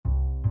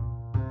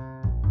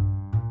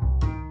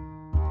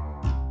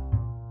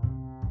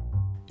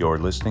You're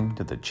listening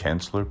to the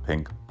Chancellor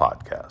Pink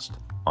Podcast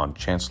on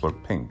Chancellor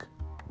Pink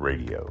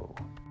Radio.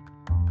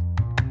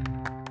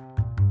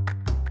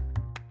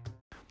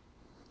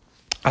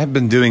 I've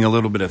been doing a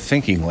little bit of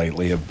thinking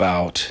lately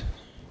about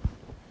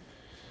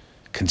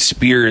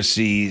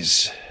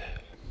conspiracies,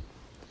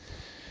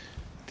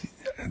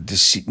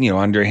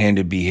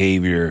 underhanded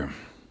behavior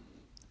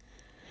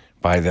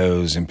by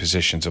those in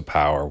positions of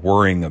power,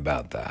 worrying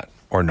about that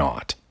or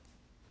not.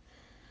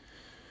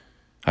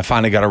 I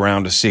finally got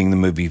around to seeing the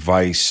movie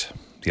Vice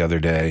the other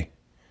day,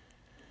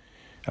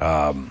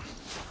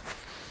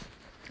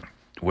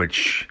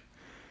 which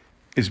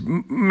is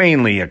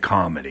mainly a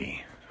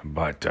comedy,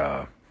 but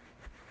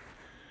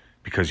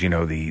because,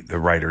 the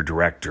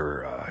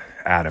writer-director,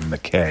 Adam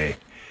McKay,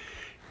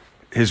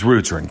 his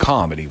roots are in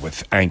comedy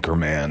with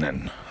Anchorman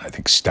and I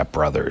think Step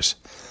Brothers.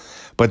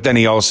 But then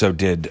he also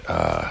did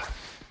the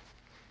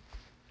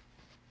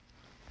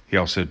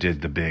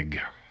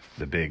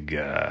big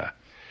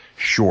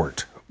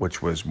Short, which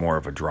was more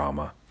of a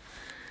drama.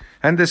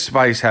 And this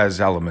Vice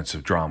has elements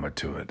of drama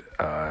to it.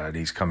 And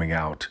he's coming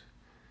out.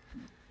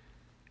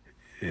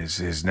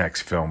 His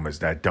next film is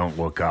that Don't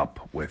Look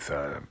Up with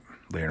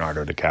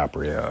Leonardo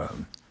DiCaprio,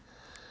 and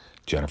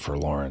Jennifer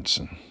Lawrence,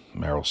 and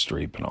Meryl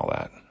Streep, and all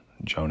that,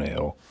 Jonah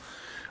Hill.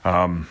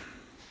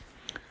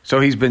 So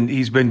he's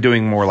been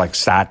doing more like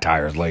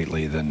satires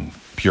lately than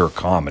pure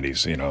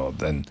comedies,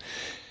 than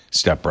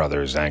Step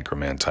Brothers,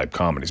 Anchorman type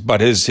comedies.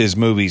 But his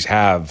movies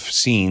have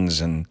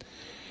scenes and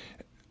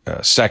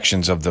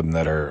sections of them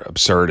that are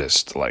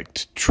absurdist,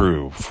 like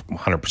true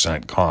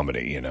 100%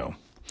 comedy.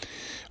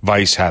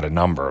 Vice had a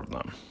number of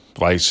them.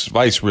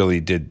 Vice really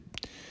did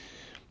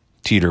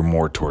teeter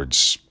more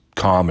towards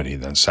comedy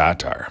than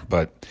satire.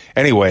 But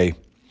anyway,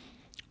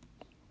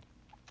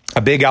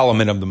 a big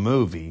element of the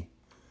movie,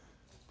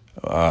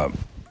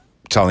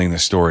 telling the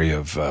story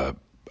of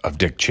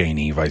Dick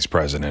Cheney, vice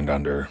president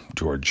under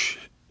George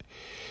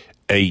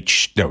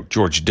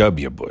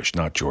W. Bush,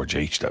 not George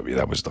H.W.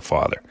 That was the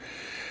father.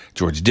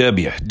 George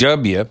W.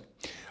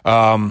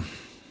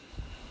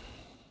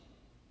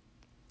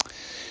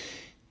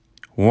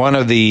 One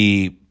of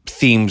the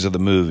themes of the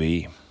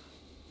movie,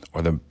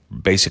 or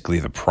basically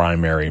the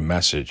primary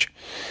message,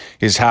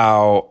 is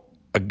how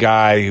a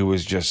guy who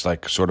was just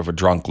like sort of a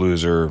drunk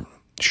loser,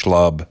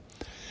 schlub,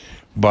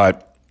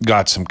 but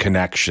got some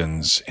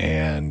connections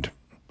and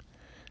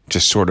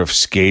just sort of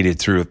skated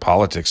through with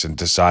politics and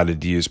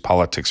decided to use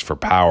politics for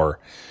power.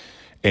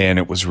 And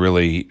it was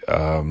really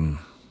had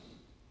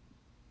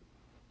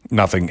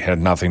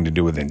nothing to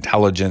do with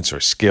intelligence or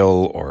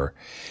skill or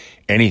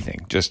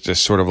anything. Just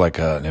sort of like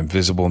an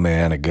invisible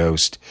man, a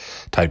ghost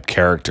type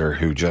character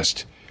who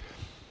just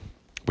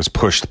was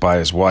pushed by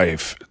his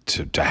wife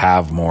to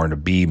have more and to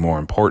be more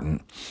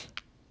important,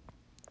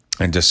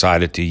 and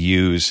decided to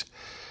use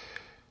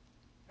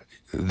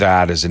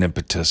that as an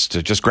impetus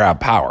to just grab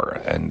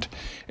power. And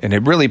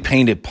it really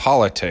painted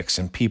politics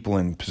and people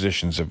in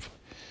positions of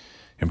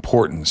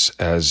importance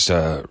as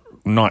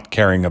not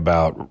caring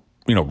about,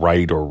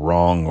 right or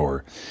wrong,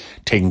 or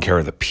taking care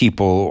of the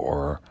people,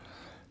 or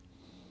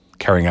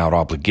carrying out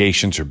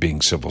obligations, or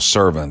being civil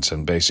servants,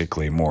 and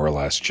basically more or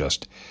less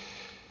just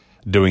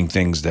doing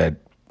things that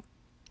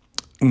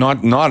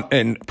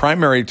and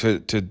primary to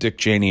Dick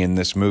Cheney in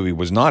this movie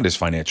was not his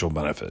financial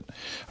benefit.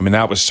 I mean,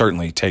 that was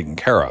certainly taken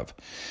care of,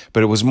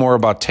 but it was more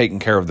about taking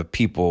care of the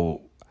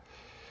people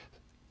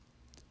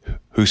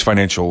whose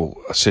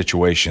financial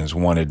situations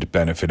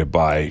benefited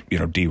by,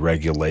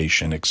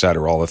 deregulation, et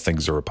cetera, all the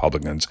things the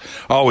Republicans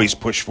always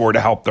push for to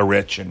help the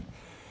rich and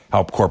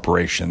help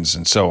corporations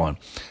and so on.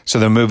 So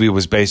the movie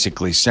was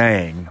basically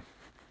saying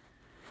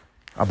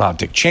about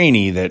Dick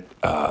Cheney that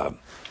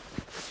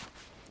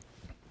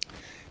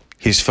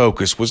his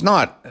focus was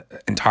not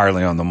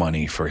entirely on the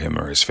money for him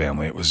or his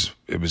family. It was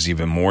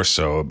even more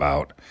so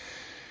about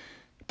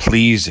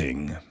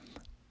pleasing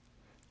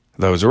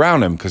those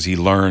around him, because he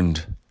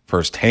learned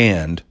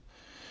firsthand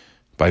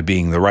by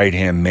being the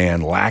right-hand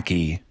man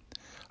lackey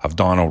of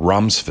Donald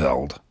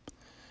Rumsfeld,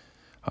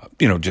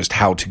 just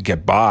how to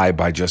get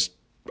by just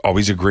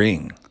always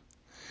agreeing.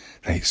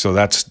 So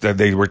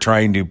they were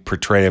trying to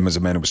portray him as a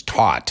man who was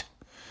taught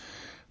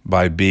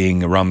by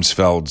being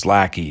Rumsfeld's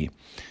lackey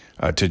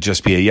to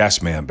just be a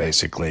yes man,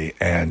 basically,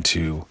 and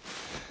to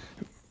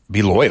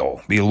be loyal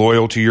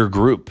to your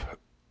group,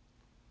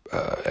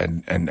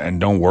 and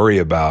don't worry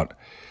about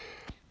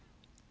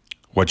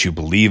what you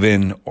believe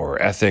in or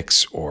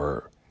ethics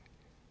or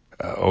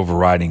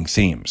overriding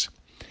themes.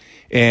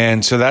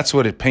 And so that's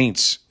what it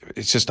paints.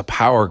 It's just a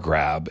power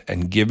grab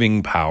and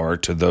giving power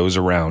to those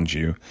around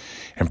you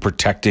and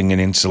protecting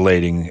and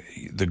insulating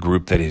the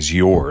group that is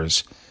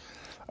yours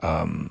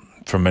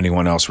from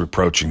anyone else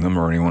reproaching them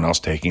or anyone else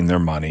taking their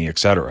money,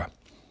 etc.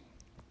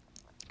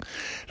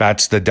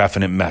 That's the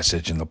definite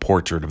message in the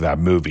portrait of that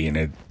movie, and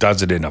it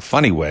does it in a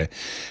funny way.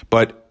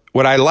 But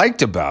what I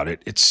liked about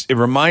it, it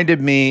reminded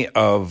me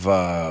of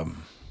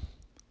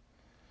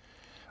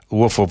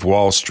Wolf of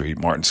Wall Street,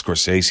 Martin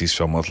Scorsese's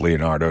film with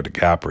Leonardo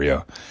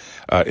DiCaprio.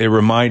 It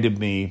reminded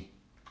me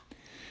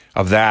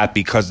of that,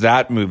 because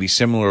that movie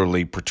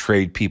similarly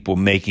portrayed people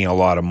making a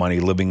lot of money,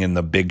 living in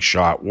the big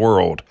shot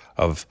world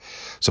of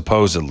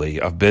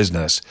supposedly of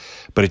business,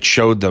 but it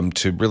showed them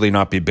to really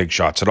not be big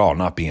shots at all,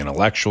 not be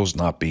intellectuals,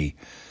 not be,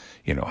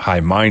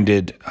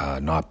 high-minded,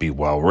 not be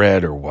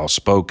well-read or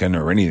well-spoken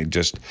or anything.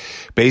 Just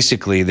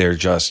basically they're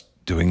just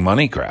doing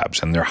money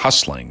grabs, and they're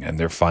hustling, and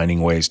they're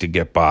finding ways to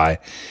get by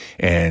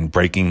and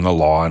breaking the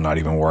law and not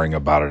even worrying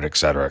about it, et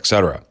cetera, et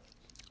cetera.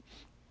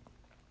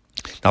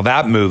 Now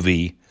that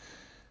movie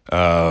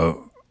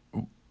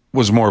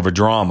was more of a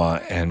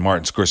drama, and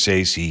Martin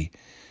Scorsese,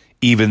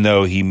 even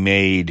though he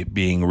made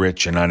being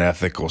rich and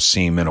unethical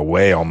seem in a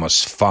way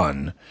almost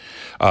fun,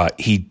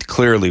 he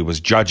clearly was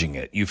judging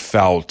it. You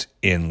felt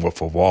in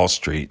Wolf of Wall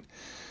Street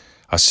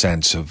a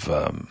sense of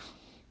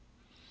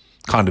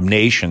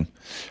condemnation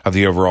of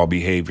the overall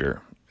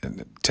behavior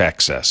to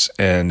excess.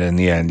 And in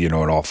the end, it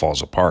all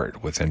falls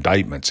apart with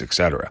indictments,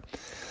 etc.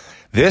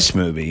 This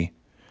movie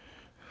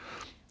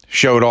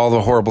showed all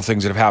the horrible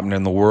things that have happened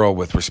in the world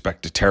with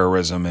respect to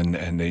terrorism and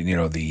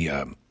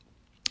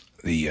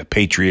the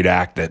Patriot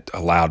Act that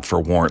allowed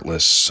for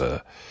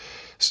warrantless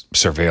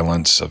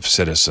surveillance of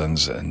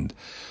citizens and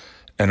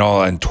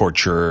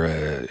torture,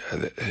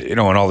 and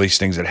all these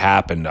things that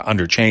happened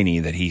under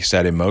Cheney that he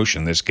set in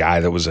motion. This guy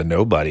that was a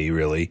nobody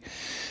really,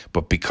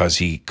 but because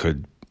he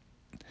could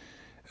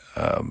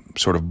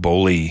sort of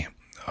bully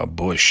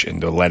Bush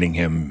into letting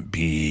him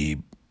be,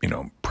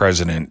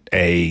 President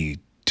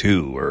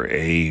A2 or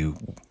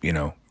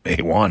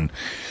A1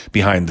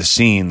 behind the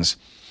scenes,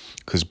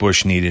 because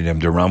Bush needed him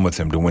to run with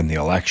him to win the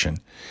election,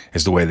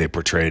 is the way they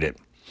portrayed it.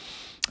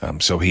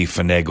 So he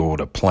finagled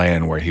a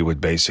plan where he would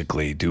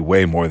basically do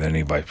way more than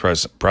any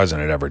vice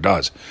president ever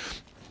does.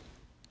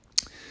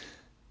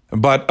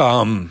 But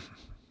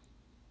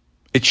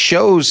it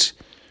shows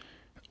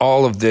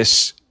all of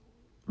this,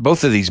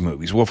 both of these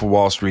movies, Wolf of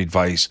Wall Street,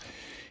 Vice.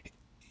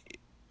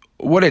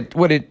 What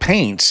it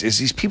paints is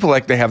these people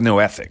like they have no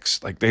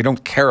ethics, like they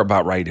don't care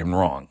about right and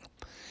wrong,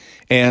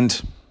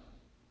 and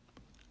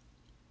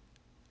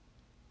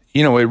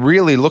it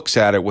really looks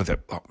at it with a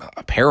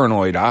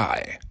paranoid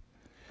eye.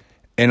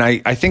 And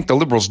I think the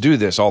liberals do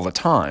this all the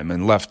time,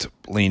 and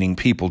left-leaning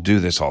people do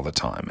this all the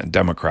time, and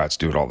Democrats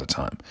do it all the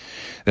time.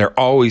 They're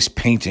always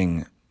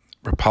painting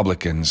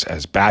Republicans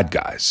as bad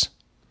guys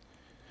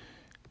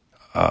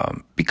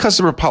because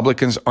the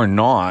Republicans are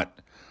not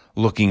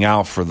looking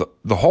out for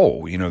the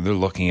whole. They're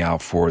looking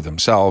out for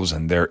themselves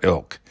and their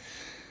ilk.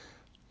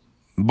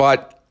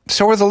 But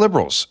so are the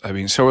liberals.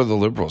 So are the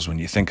liberals when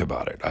you think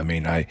about it.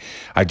 I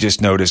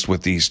just noticed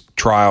with these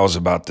trials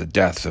about the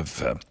death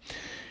of,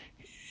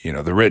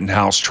 the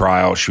Rittenhouse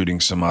trial, shooting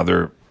some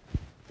other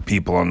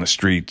people on the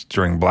street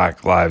during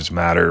Black Lives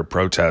Matter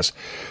protests,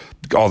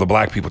 all the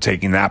black people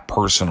taking that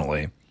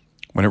personally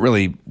when it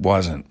really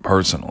wasn't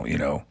personal,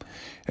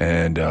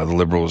 and the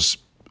liberals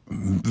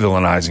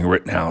villainizing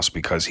Rittenhouse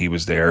because he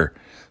was there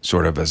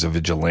sort of as a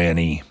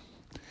vigilante,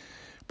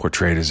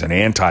 portrayed as an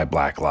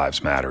anti-Black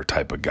Lives Matter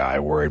type of guy,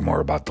 worried more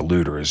about the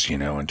looters,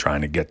 and trying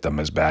to get them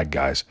as bad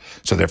guys.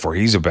 So therefore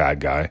he's a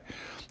bad guy.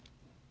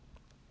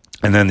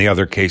 And then the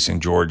other case in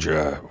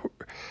Georgia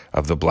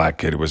of the black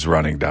kid who was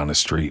running down the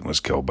street and was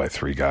killed by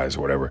 3 guys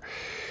or whatever.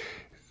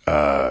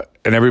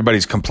 And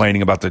everybody's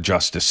complaining about the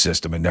justice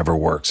system. It never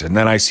works. And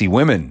then I see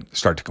women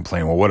start to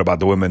complain, well, what about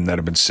the women that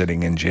have been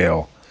sitting in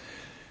jail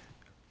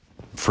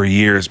for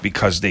years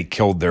because they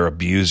killed their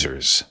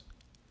abusers?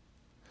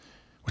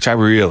 Which I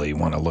really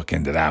want to look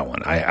into that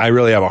one. I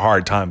really have a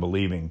hard time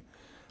believing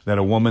that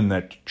a woman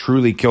that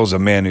truly kills a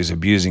man who's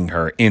abusing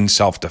her in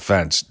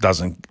self-defense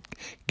doesn't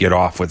get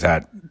off with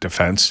that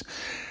defense.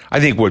 I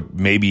think what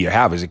maybe you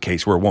have is a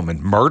case where a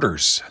woman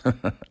murders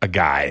a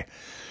guy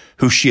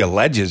who she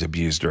alleges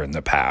abused her in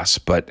the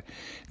past, but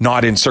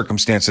not in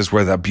circumstances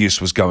where the abuse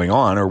was going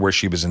on or where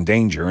she was in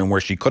danger and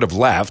where she could have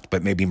left,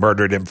 but maybe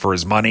murdered him for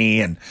his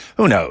money, and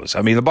who knows?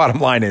 The bottom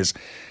line is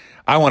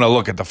I want to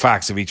look at the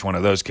facts of each one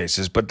of those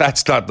cases, but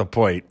that's not the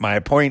point. My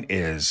point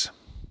is,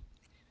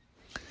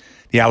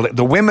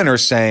 the women are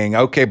saying,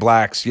 okay,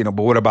 blacks, but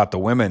what about the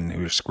women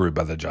who are screwed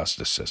by the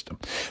justice system?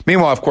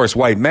 Meanwhile, of course,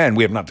 white men,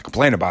 we have nothing to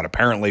complain about.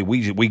 Apparently,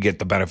 we get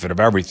the benefit of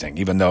everything,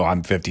 even though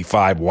I'm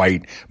 55,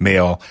 white,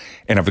 male,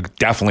 and I've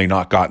definitely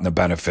not gotten the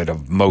benefit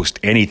of most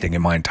anything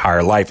in my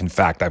entire life. In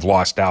fact, I've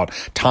lost out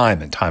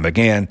time and time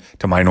again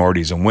to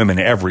minorities and women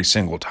every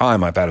single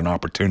time I've had an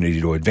opportunity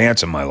to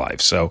advance in my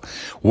life. So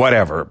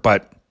whatever,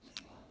 but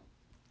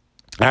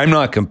I'm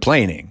not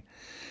complaining.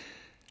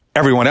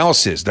 Everyone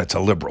else is that's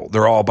a liberal.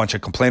 They're all a bunch of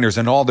complainers,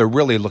 and all they're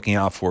really looking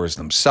out for is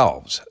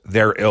themselves,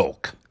 their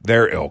ilk,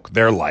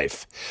 their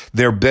life.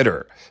 They're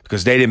bitter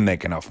because they didn't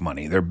make enough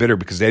money. They're bitter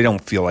because they don't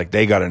feel like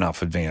they got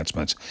enough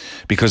advancements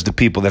because the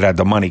people that had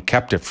the money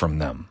kept it from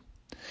them.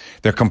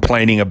 They're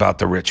complaining about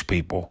the rich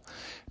people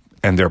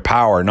and their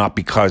power, not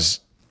because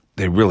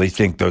they really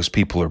think those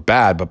people are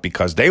bad, but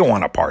because they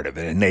want a part of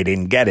it and they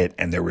didn't get it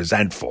and they're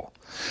resentful.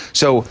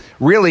 So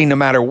really, no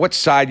matter what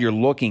side you're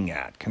looking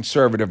at,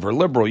 conservative or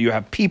liberal, you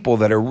have people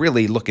that are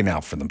really looking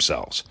out for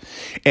themselves.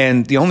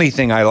 And the only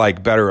thing I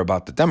like better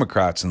about the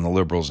Democrats and the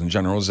liberals in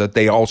general is that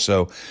they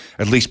also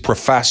at least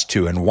profess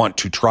to and want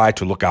to try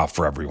to look out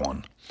for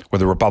everyone, where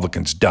the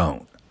Republicans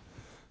don't.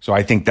 So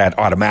I think that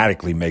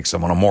automatically makes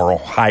them on a moral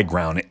high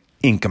ground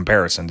in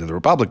comparison to the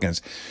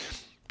Republicans,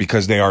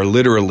 because they are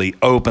literally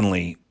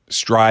openly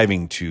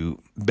striving to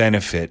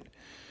benefit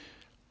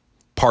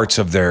parts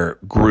of their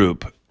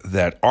group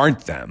that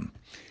aren't them.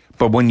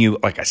 But when you,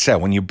 like I said,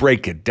 when you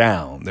break it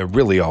down, they're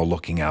really all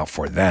looking out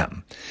for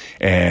them.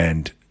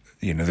 And,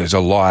 there's a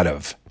lot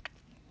of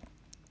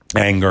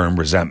anger and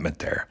resentment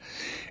there.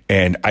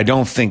 And I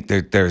don't think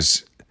that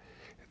there's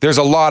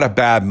a lot of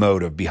bad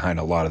motive behind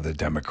a lot of the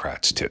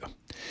Democrats too.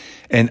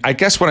 And I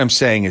guess what I'm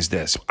saying is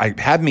this. I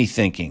had me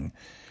thinking,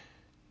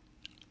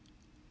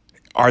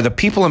 are the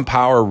people in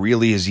power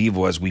really as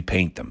evil as we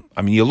paint them?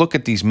 I mean, you look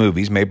at these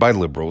movies made by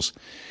liberals,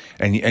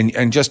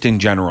 and just in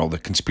general, the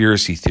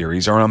conspiracy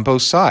theories are on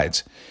both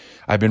sides.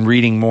 I've been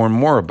reading more and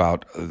more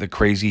about the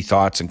crazy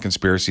thoughts and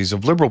conspiracies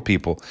of liberal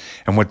people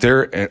and what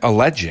they're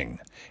alleging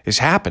is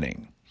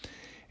happening.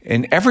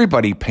 And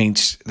everybody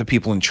paints the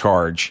people in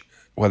charge,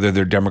 whether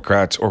they're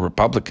Democrats or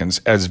Republicans,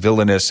 as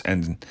villainous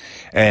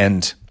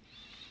and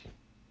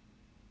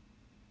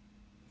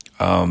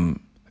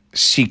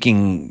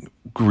seeking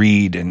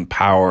greed and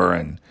power,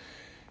 and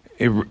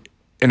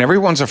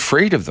everyone's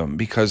afraid of them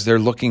because they're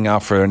looking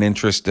out for an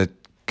interest that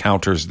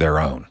counters their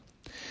own.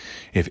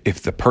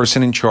 If the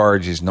person in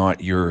charge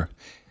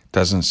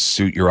doesn't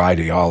suit your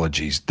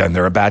ideologies, then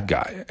they're a bad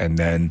guy, and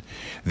then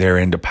they're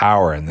into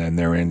power, and then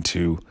they're going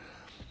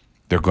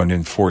to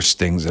enforce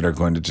things that are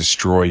going to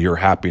destroy your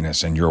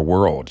happiness and your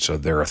world. So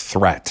they're a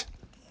threat.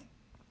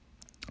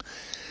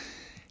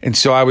 And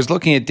so I was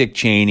looking at Dick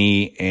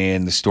Cheney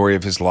and the story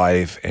of his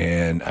life,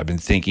 and I've been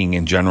thinking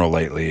in general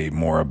lately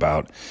more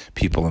about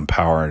people in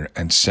power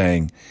and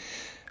saying,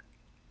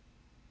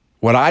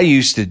 what I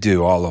used to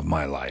do all of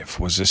my life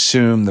was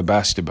assume the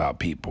best about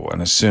people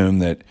and assume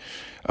that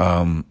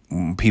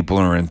people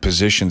who are in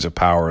positions of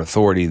power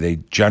authority, they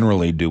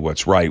generally do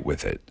what's right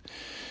with it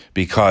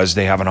because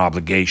they have an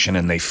obligation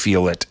and they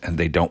feel it and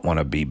they don't want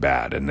to be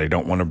bad and they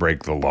don't want to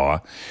break the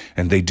law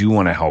and they do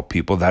want to help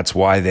people. That's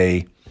why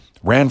they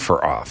ran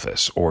for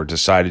office or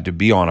decided to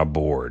be on a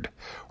board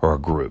or a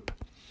group.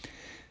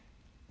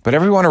 But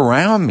everyone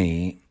around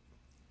me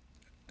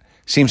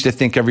seems to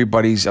think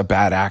everybody's a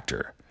bad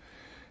actor.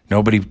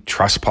 Nobody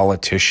trusts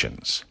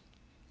politicians.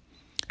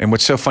 And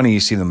what's so funny, you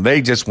see them,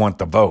 they just want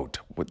the vote.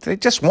 They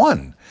just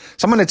won.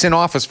 Someone that's in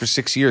office for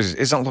 6 years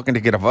isn't looking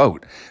to get a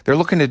vote. They're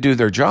looking to do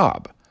their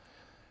job.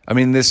 I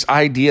mean, this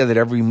idea that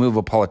every move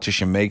a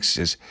politician makes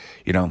is,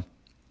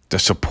 to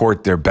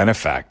support their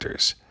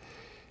benefactors,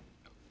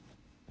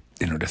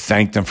 to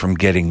thank them for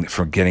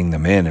getting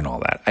them in and all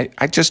that.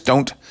 I just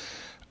don't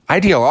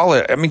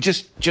ideology. I mean,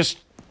 just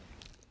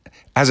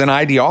as an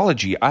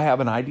ideology, I have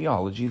an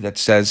ideology that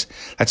says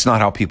that's not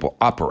how people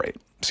operate.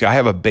 See, I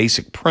have a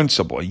basic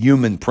principle, a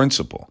human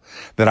principle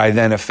that I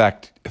then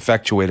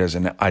effectuate as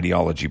an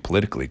ideology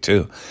politically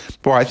too.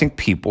 But I think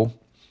people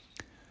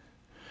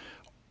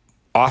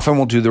often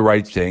will do the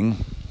right thing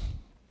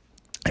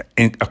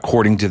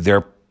according to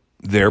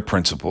their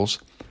principles.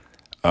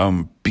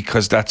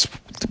 Because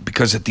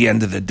at the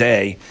end of the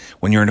day,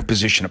 when you're in a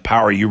position of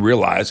power, you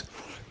realize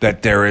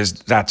that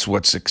that's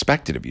what's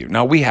expected of you.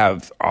 Now, we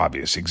have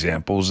obvious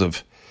examples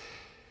of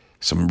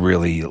some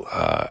really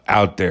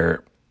out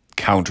there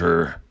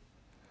counter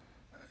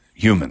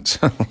humans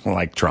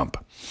like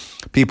Trump,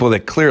 people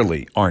that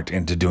clearly aren't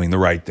into doing the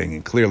right thing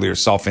and clearly are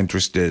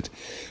self-interested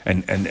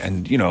and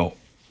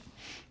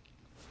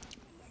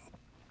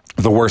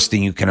the worst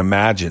thing you can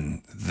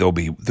imagine they'll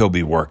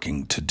be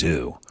working to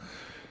do.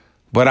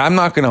 But I'm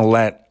not going to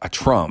let a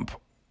Trump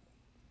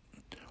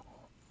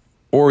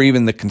or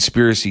even the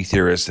conspiracy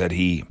theorists that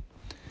he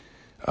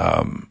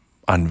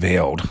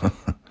unveiled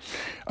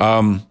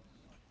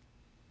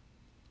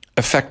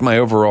affect my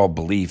overall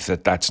belief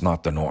that that's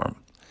not the norm.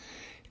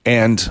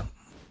 And,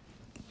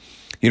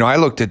 I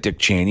looked at Dick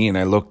Cheney and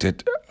I looked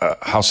at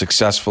how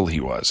successful he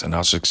was and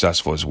how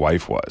successful his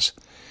wife was.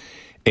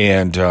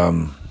 And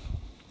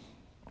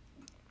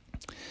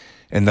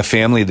the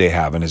family they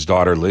have and his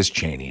daughter, Liz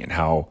Cheney, and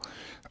how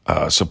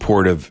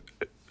supportive,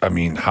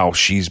 how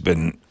she's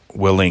been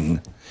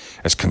willing,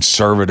 as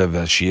conservative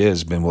as she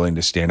is, been willing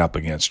to stand up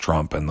against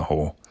Trump and the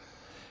whole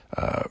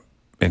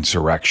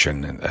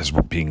insurrection as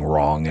being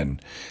wrong.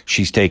 And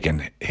she's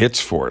taken hits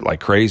for it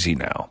like crazy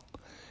now.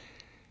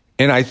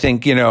 And I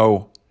think,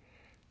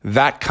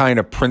 that kind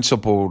of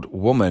principled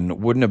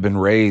woman wouldn't have been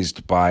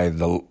raised by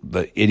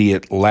the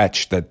idiot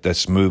lech that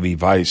this movie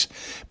Vice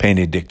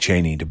painted Dick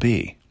Cheney to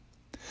be.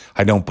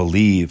 I don't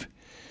believe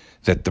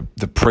that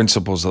the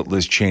principles that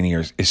Liz Cheney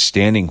is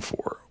standing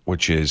for,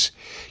 which is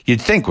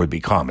you'd think would be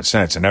common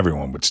sense and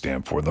everyone would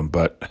stand for them.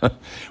 But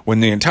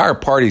when the entire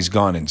party's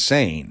gone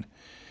insane,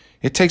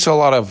 it takes a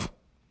lot of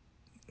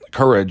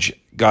courage,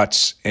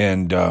 guts,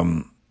 and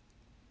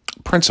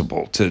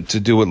principle to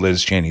do what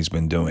Liz Cheney's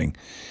been doing.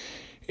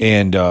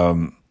 And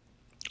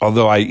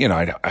although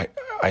I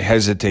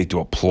hesitate to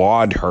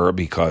applaud her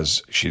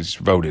because she's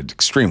voted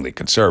extremely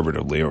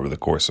conservatively over the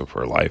course of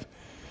her life,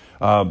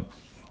 I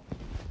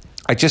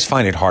just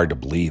find it hard to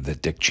believe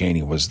that Dick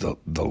Cheney was the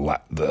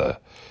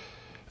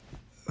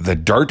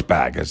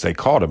dirtbag, as they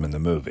called him in the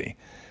movie,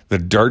 the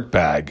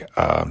dirtbag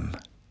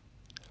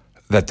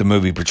that the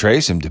movie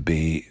portrays him to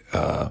be.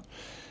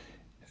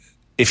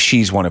 If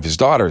she's one of his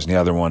daughters, and the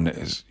other one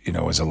is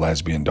a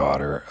lesbian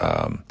daughter,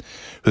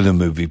 who the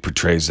movie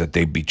portrays that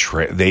they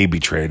betrayed,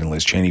 and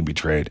Liz Cheney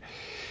betrayed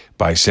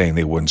by saying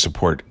they wouldn't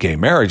support gay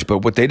marriage. But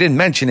what they didn't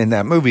mention in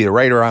that movie,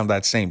 right around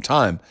that same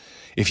time,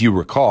 if you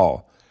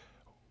recall,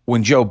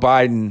 when Joe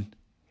Biden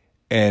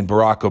and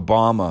Barack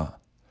Obama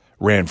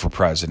ran for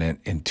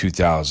president in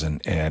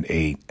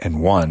 2008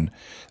 and won,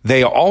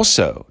 they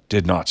also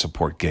did not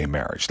support gay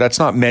marriage. That's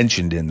not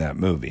mentioned in that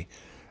movie.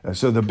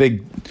 So the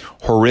big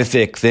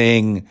horrific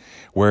thing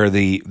where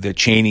the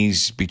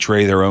Cheneys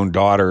betray their own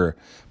daughter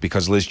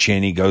because Liz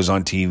Cheney goes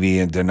on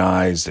TV and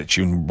denies that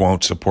she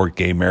won't support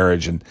gay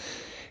marriage, and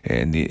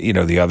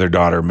the other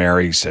daughter,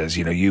 Mary, says,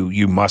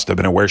 you must have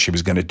been aware she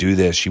was going to do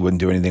this. She wouldn't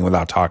do anything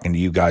without talking to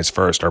you guys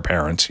first, our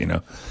parents,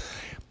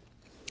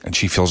 And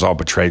she feels all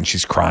betrayed and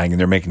she's crying, and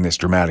they're making this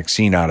dramatic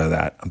scene out of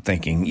that. I'm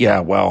thinking, yeah,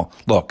 well,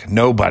 look,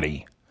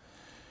 nobody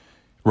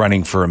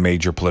running for a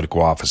major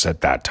political office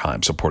at that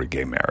time supported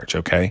gay marriage,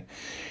 okay?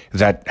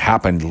 That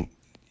happened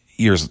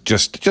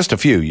just a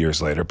few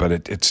years later, but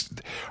it's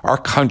our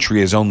country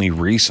has only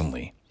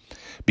recently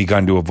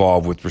begun to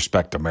evolve with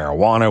respect to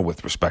marijuana,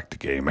 with respect to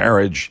gay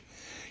marriage.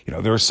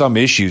 There are some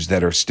issues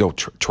that are still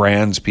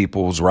trans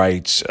people's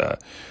rights,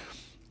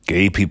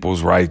 gay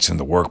people's rights in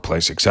the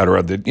workplace, et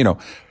cetera.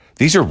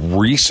 These are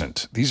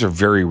recent. These are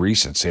very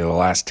recent, say the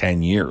last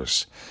 10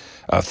 years,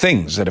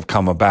 things that have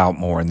come about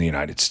more in the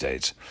United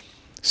States.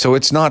 So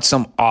it's not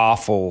some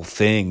awful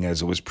thing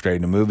as it was portrayed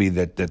in the movie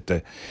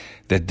that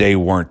they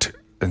weren't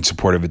in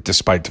support of it,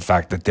 despite the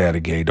fact that they had a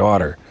gay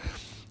daughter.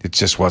 It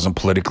just wasn't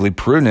politically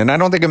prudent. And I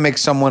don't think it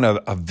makes someone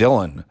a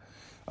villain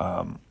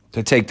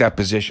to take that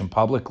position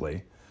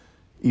publicly,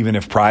 even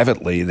if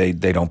privately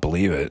they don't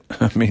believe it.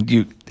 I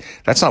mean,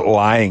 that's not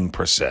lying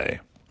per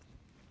se.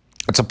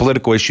 It's a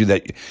political issue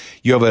that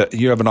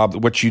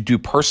what you do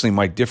personally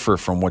might differ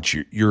from what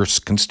your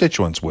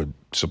constituents would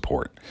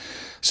support.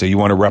 So you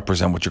want to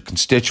represent what your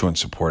constituents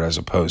support as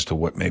opposed to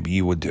what maybe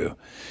you would do.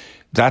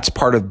 That's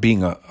part of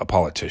being a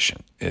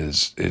politician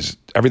is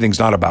everything's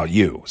not about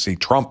you. See,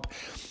 Trump,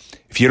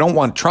 if you don't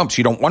want Trumps,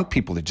 you don't want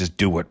people to just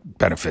do what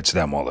benefits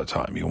them all the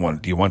time. You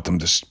want them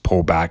to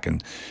pull back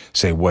and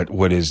say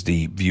what is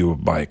the view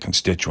of my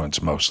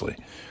constituents mostly,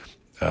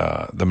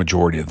 the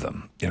majority of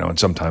them, and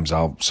sometimes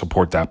I'll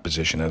support that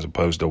position as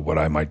opposed to what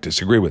I might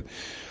disagree with.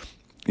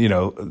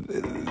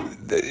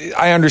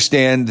 I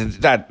understand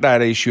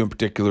that issue in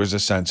particular is a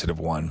sensitive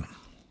one,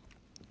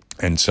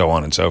 and so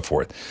on and so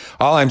forth.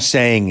 All I'm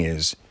saying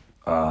is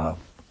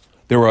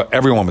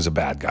everyone was a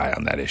bad guy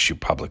on that issue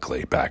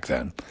publicly back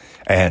then,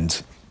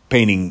 and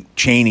painting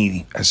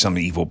Cheney as some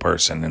evil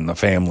person and the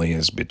family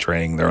as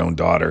betraying their own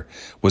daughter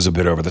was a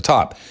bit over the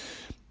top.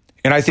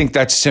 And I think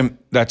that's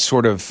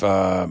sort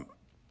of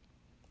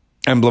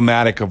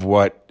emblematic of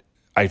what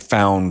I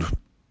found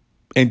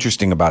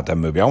interesting about that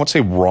movie. I won't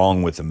say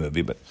wrong with the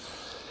movie, but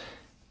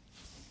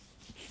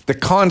the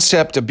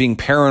concept of being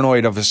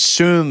paranoid, of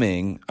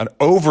assuming and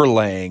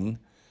overlaying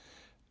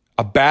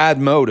a bad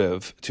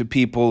motive to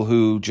people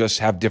who just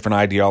have different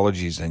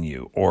ideologies than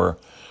you, or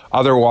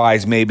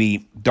otherwise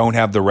maybe don't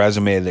have the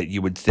resume that you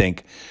would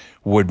think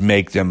would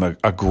make them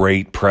a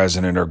great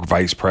president or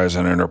vice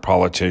president or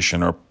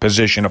politician or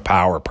position of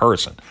power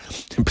person.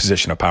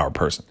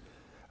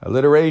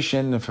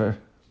 Alliteration for...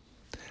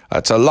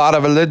 That's a lot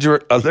of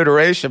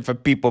alliteration for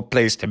people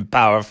placed in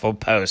powerful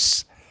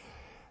posts.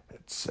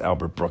 It's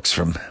Albert Brooks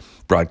from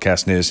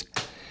Broadcast News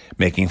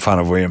making fun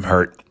of William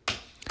Hurt,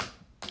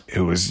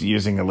 who was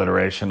using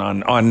alliteration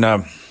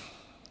on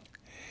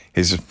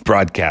his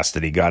broadcast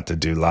that he got to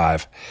do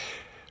live,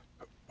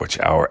 which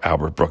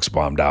Albert Brooks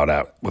bombed out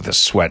at with a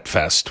sweat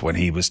fest when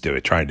he was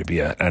trying to be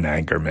an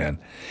anchor man.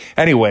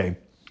 Anyway,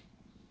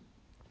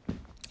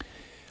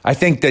 I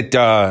think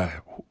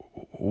that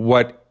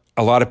what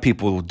a lot of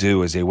people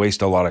do is they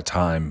waste a lot of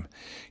time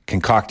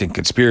concocting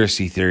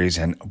conspiracy theories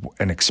and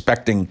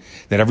expecting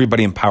that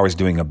everybody in power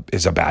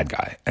is a bad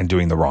guy and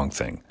doing the wrong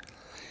thing.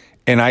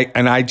 And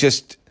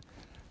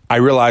I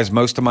realize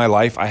most of my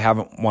life I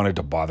haven't wanted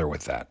to bother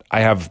with that.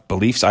 I have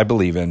beliefs I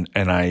believe in,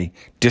 and I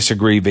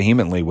disagree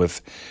vehemently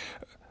with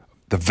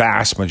the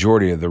vast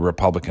majority of the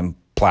Republican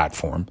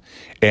platform,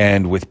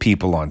 and with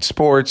people on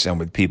sports, and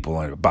with people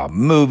about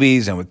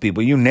movies, and with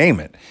people, you name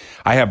it.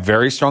 I have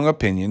very strong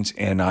opinions,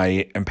 and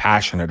I am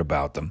passionate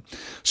about them.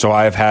 So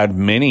I've had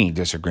many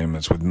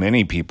disagreements with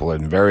many people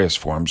in various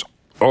forms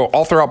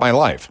all throughout my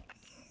life.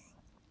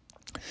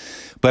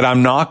 But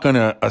I'm not going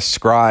to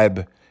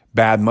ascribe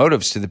bad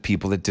motives to the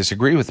people that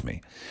disagree with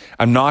me.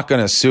 I'm not going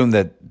to assume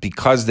that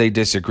because they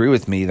disagree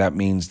with me, that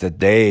means that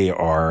they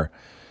are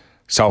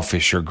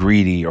selfish or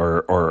greedy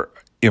or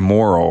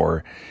immoral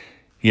or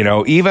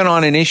Even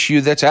on an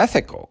issue that's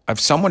ethical. If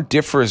someone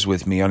differs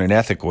with me on an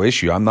ethical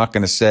issue, I'm not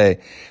going to say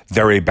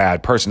they're a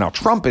bad person. Now,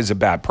 Trump is a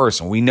bad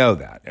person. We know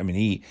that. I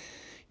mean,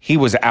 he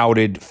was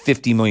outed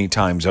 50 million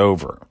times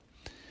over.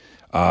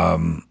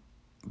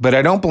 But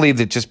I don't believe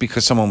that just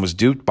because someone was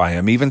duped by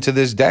him, even to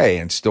this day,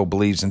 and still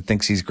believes and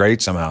thinks he's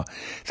great somehow,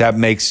 that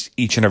makes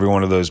each and every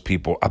one of those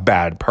people a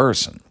bad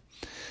person.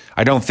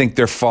 I don't think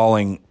they're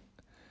falling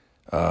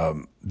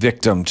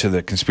victim to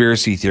the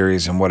conspiracy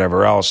theories and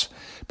whatever else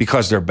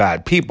because they're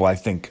bad people. I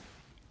think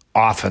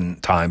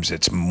oftentimes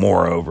it's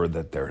moreover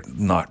that they're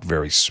not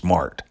very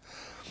smart.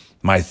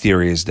 My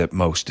theory is that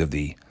most of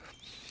the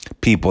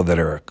people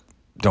that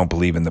don't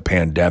believe in the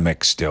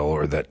pandemic still,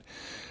 or that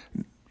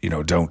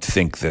don't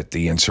think that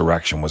the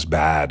insurrection was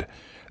bad,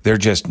 they're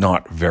just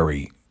not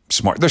very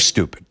smart. They're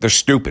stupid. They're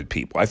stupid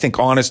people. I think,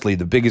 honestly,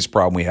 the biggest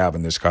problem we have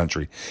in this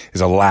country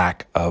is a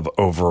lack of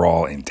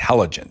overall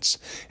intelligence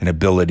and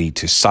ability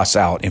to suss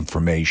out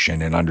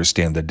information and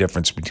understand the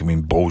difference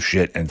between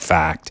bullshit and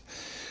fact.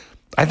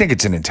 I think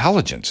it's an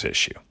intelligence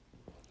issue.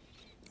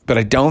 But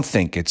I don't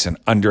think it's an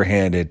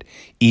underhanded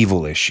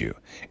evil issue.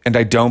 And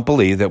I don't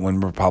believe that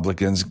when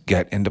Republicans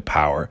get into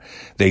power,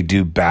 they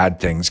do bad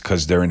things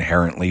because they're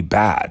inherently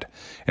bad.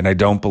 And I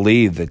don't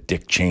believe that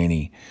Dick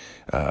Cheney,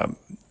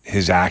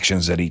 his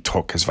actions that he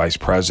took as vice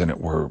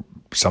president were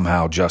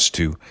somehow just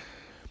to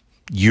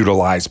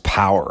utilize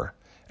power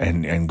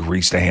and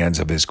grease the hands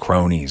of his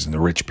cronies and the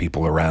rich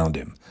people around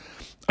him.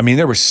 I mean,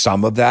 there was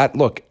some of that.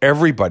 Look,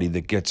 everybody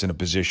that gets in a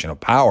position of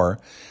power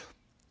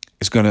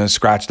is going to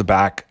scratch the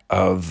back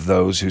of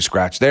those who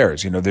scratch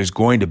theirs. There's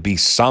going to be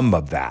some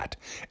of that.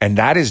 And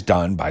that is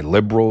done by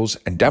liberals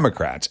and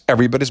Democrats,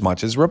 every bit as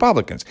much as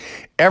Republicans.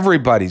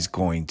 Everybody's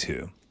going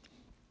to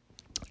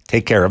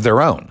take care of their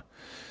own.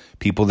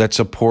 People that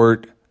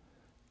support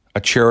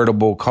a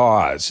charitable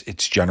cause,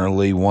 it's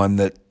generally one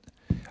that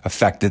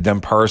affected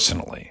them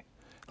personally.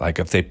 Like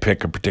if they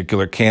pick a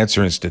particular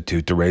cancer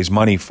institute to raise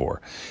money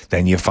for,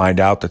 then you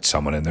find out that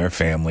someone in their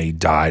family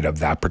died of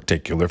that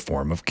particular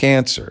form of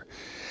cancer.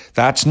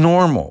 That's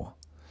normal.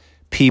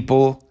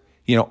 People,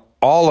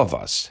 all of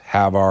us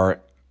have our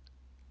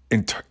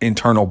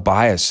internal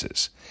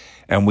biases,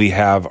 and we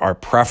have our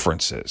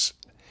preferences,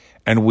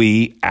 and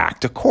we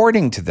act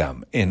according to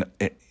them to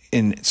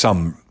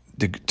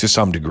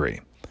some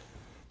degree.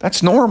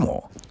 That's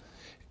normal.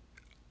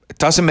 It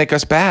doesn't make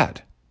us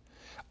bad.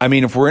 I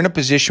mean, if we're in a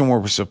position where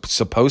we're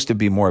supposed to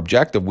be more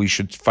objective, we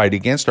should fight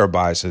against our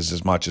biases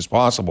as much as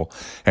possible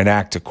and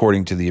act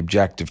according to the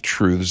objective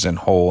truths and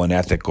whole and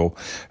ethical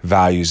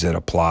values that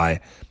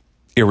apply,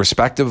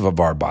 irrespective of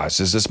our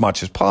biases, as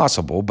much as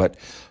possible. But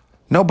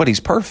nobody's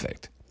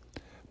perfect.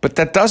 But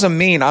that doesn't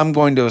mean I'm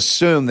going to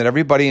assume that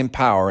everybody in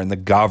power and the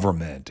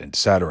government, et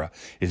cetera,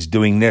 is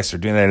doing this or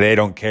doing that. They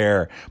don't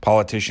care.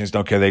 Politicians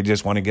don't care. They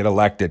just want to get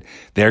elected.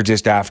 They're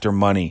just after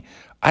money.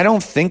 I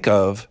don't think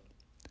of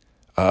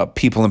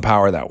people in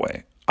power that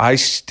way. I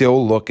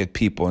still look at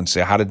people and say,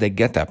 how did they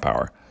get that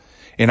power?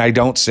 And I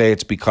don't say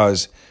it's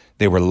because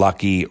they were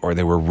lucky or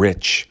they were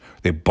rich.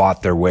 They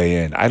bought their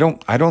way in. I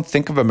don't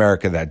think of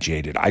America that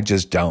jaded. I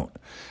just don't.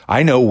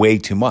 I know way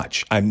too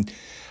much. I'm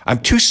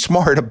too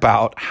smart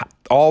about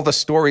all the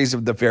stories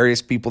of the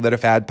various people that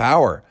have had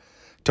power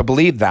to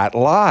believe that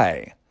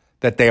lie,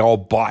 that they all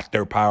bought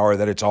their power,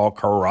 that it's all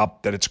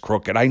corrupt, that it's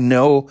crooked. I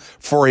know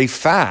for a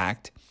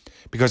fact,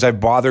 because I've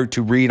bothered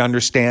to read,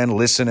 understand,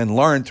 listen, and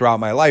learn throughout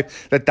my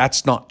life, that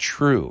that's not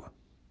true.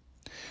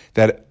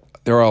 That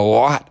there are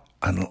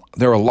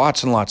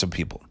lots and lots of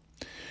people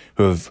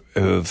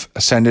who've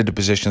ascended to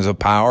positions of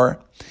power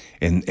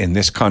in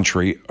this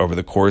country over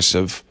the course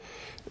of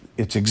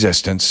its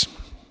existence,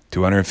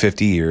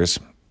 250 years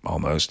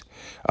almost,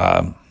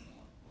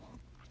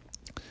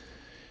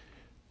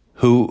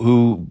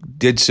 who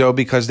did so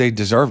because they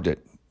deserved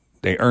it,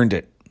 they earned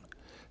it,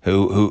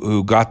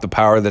 who got the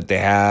power that they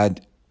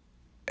had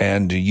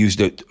and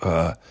used it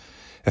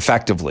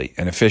effectively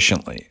and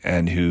efficiently,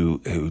 and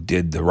who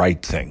did the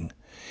right thing.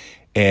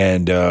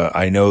 And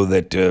I know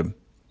that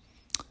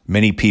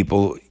many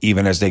people,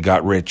 even as they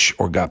got rich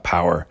or got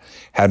power,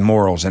 had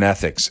morals and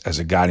ethics as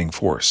a guiding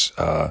force.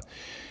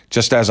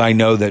 Just as I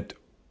know that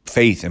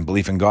faith and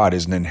belief in God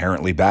isn't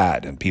inherently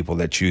bad, and people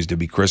that choose to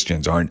be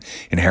Christians aren't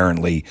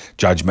inherently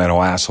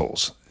judgmental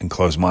assholes and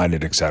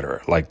closed-minded, et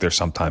cetera, like they're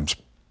sometimes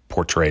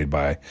portrayed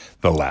by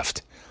the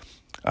left.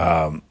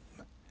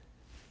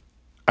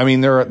 I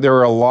mean, there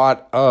are a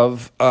lot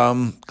of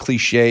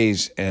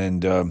cliches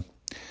and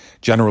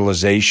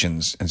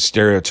generalizations and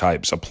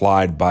stereotypes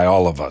applied by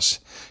all of us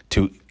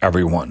to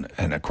everyone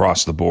and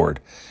across the board.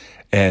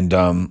 And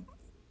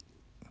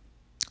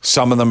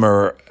some of them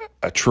are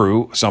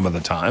true some of the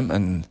time,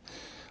 and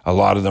a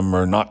lot of them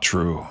are not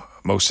true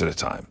most of the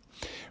time.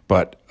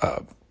 But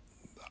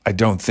I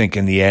don't think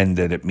in the end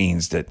that it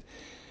means that,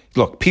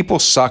 look, people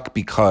suck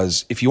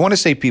because, if you want to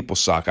say people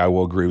suck, I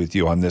will agree with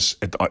you on this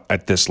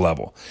at this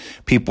level.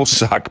 People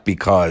suck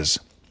because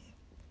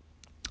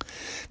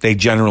they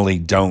generally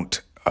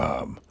don't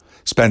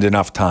spend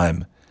enough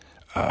time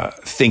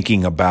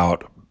thinking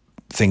about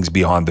things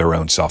beyond their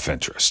own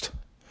self-interest.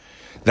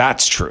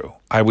 That's true.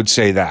 I would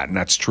say that, and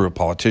that's true of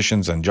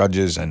politicians and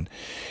judges and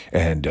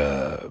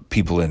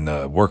people in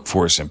the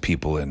workforce and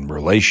people in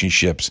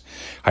relationships.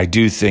 I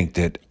do think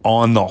that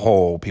on the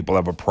whole, people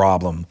have a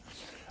problem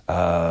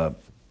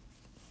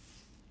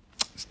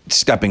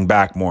stepping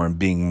back more and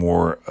being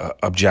more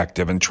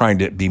objective and trying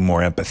to be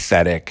more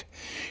empathetic.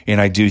 And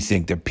I do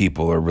think that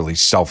people are really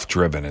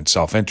self-driven and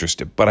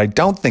self-interested. But I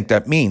don't think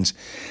that means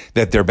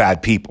that they're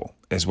bad people,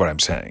 is what I'm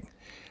saying.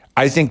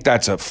 I think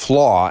that's a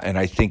flaw, and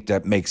I think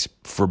that makes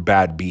for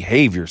bad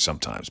behavior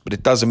sometimes. But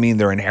it doesn't mean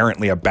they're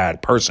inherently a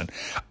bad person.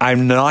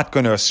 I'm not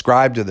going to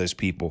ascribe to those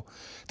people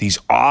these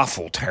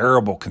awful,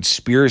 terrible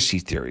conspiracy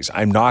theories.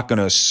 I'm not going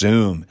to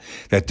assume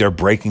that they're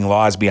breaking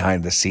laws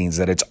behind the scenes,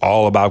 that it's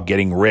all about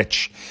getting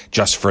rich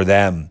just for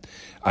them.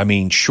 I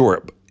mean,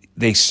 sure,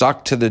 they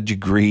suck to the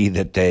degree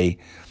that they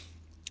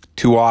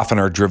too often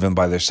are driven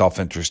by their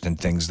self-interest in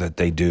things that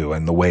they do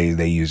and the way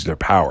they use their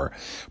power.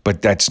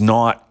 But that's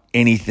not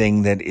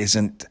anything that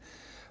isn't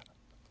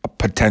a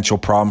potential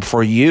problem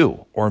for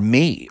you or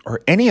me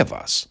or any of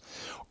us.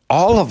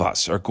 All of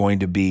us are going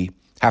to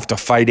have to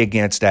fight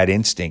against that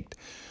instinct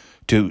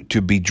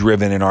to be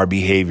driven in our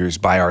behaviors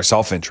by our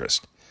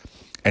self-interest,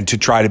 and to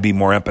try to be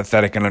more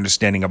empathetic and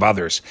understanding of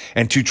others,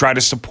 and to try to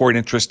support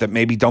interests that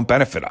maybe don't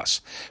benefit us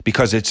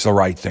because it's the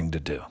right thing to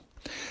do.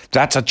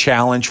 That's a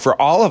challenge for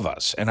all of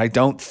us, and I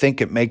don't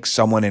think it makes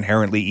someone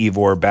inherently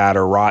evil or bad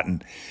or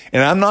rotten.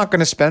 And I'm not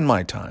going to spend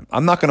my time.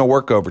 I'm not going to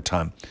work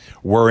overtime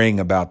worrying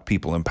about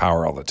people in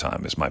power all the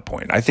time, is my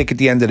point. I think at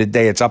the end of the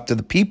day, it's up to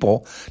the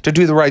people to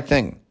do the right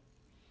thing.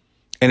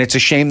 And it's a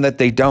shame that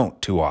they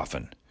don't too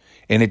often.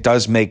 And it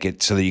does make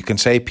it so that you can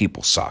say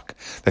people suck.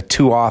 That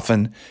too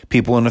often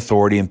people in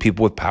authority and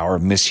people with power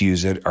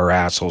misuse it, are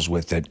assholes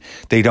with it.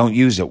 They don't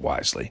use it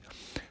wisely.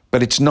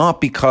 But it's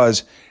not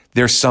because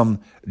there's some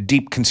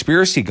deep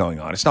conspiracy going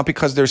on. It's not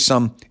because there's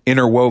some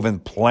interwoven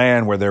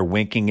plan where they're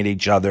winking at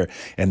each other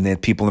and then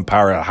people in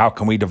power, how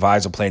can we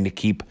devise a plan to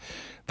keep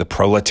the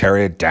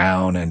proletariat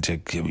down and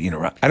to,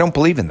 I don't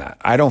believe in that.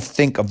 I don't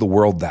think of the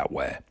world that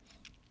way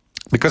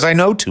because I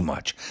know too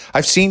much.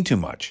 I've seen too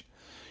much,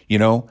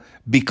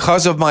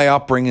 Because of my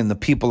upbringing, the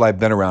people I've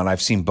been around,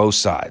 I've seen both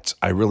sides.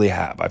 I really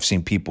have. I've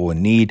seen people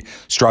in need,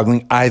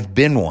 struggling. I've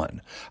been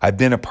one. I've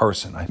been a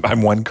person.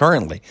 I'm one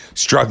currently,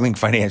 struggling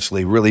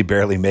financially, really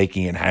barely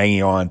making and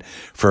hanging on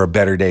for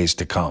better days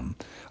to come.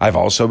 I've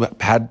also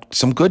had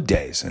some good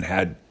days and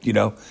had,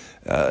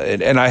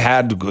 and I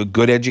had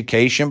good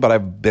education, but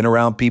I've been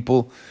around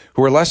people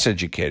who are less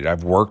educated.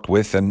 I've worked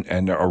with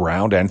and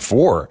around and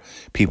for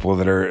people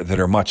that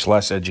are much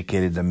less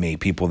educated than me,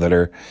 people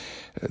that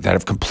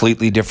have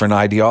completely different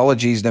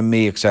ideologies than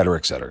me, et cetera,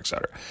 et cetera, et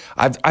cetera.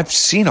 I've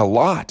seen a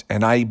lot,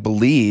 and I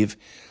believe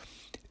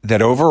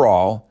that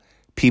overall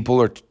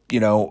people are,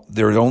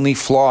 their only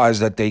flaw is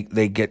that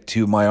they get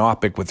too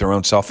myopic with their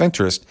own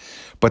self-interest,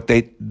 but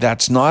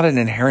that's not an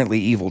inherently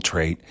evil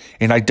trait.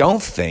 And I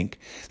don't think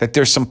that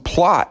there's some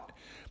plot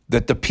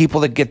that the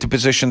people that get to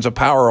positions of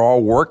power are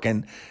all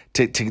working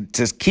to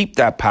keep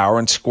that power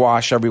and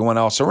squash everyone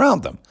else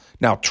around them.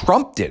 Now,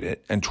 Trump did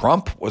it, and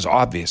Trump was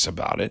obvious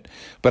about it,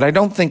 but I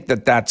don't think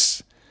that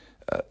that's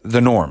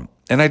the norm.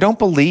 And I don't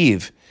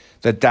believe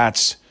that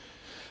that's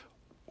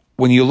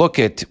when you look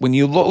at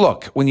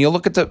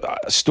the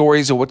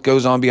stories of what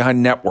goes on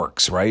behind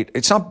networks, right?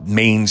 It's not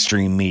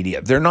mainstream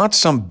media. They're not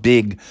some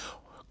big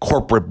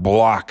corporate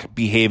block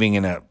behaving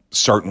in a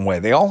certain way.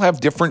 They all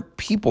have different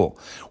people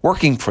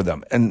working for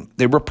them, and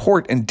they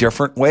report in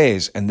different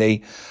ways, and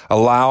they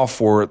allow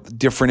for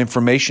different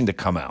information to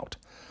come out.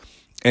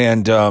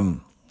 And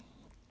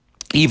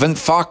even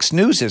Fox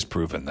News has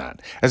proven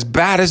that, as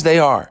bad as they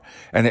are,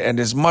 and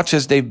as much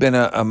as they've been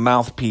a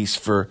mouthpiece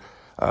for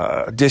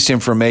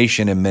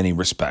disinformation in many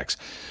respects,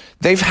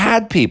 they've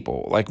had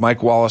people like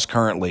Mike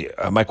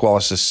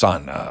Wallace's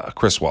son,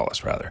 Chris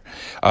Wallace, rather,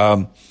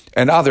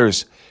 and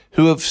others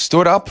who have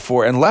stood up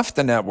for and left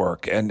the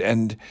network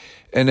and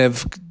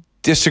have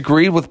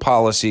disagreed with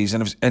policies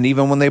and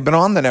even when they've been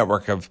on the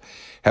network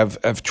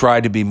have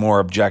tried to be more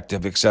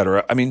objective, et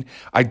cetera. I mean,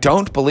 I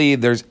don't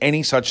believe there's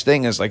any such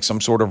thing as like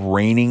some sort of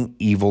reigning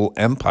evil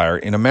empire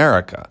in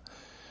America.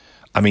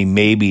 I mean,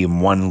 maybe in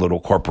one little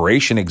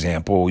corporation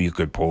example you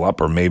could pull up,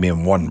 or maybe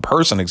in one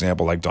person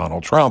example like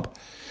Donald Trump.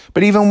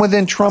 But even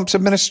within Trump's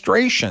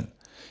administration,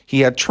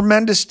 he had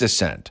tremendous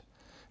dissent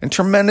and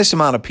tremendous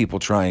amount of people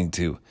trying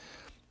to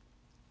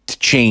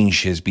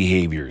change his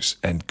behaviors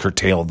and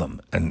curtail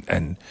them.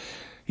 And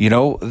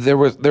there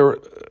were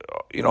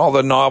all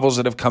the novels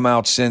that have come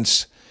out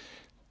since,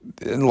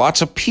 and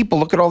lots of people,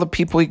 look at all the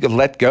people he could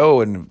let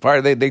go and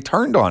fire. They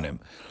turned on him.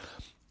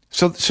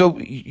 So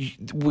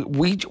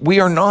we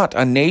are not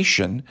a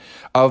nation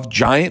of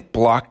giant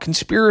block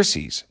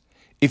conspiracies.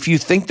 If you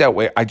think that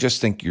way, I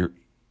just think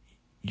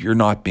you're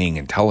not being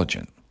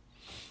intelligent.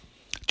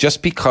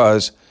 Just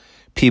because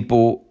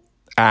people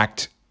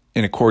act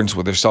in accordance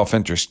with their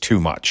self-interest too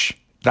much.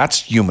 That's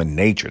human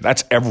nature.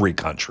 That's every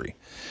country.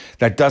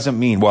 That doesn't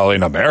mean, well,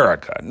 in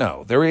America.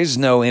 No, there is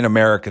no in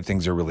America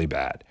things are really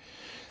bad.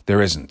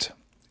 There isn't.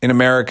 In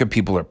America,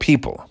 people are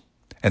people.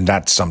 and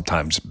that's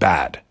sometimes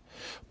bad.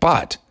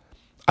 But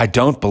I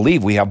don't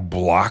believe we have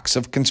blocks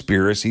of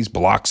conspiracies,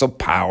 blocks of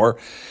power.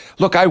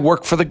 Look, I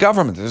work for the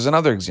government. There's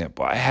another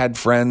example. I had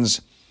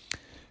friends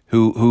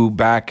who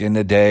back in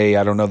the day,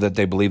 I don't know that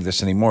they believe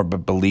this anymore,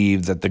 but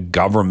believed that the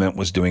government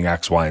was doing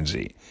X, Y, and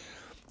Z.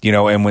 You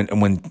know, and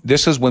when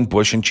this is when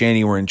Bush and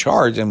Cheney were in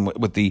charge, and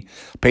with the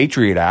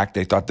Patriot Act,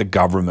 they thought the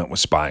government was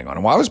spying on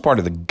them. Well, I was part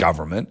of the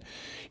government.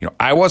 You know,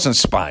 I wasn't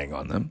spying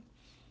on them.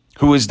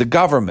 Who is the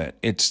government?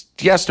 It's,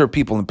 yes, there are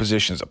people in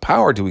positions of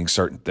power doing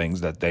certain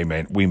things that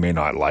we may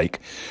not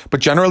like, but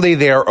generally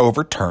they are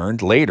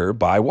overturned later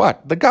by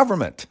what? The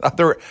government.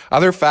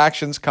 Other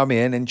factions come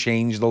in and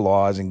change the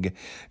laws and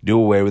do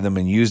away with them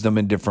and use them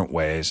in different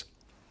ways.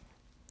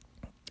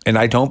 And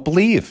I don't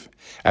believe,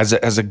 as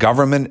a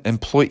government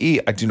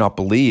employee, I do not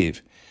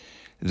believe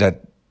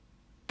that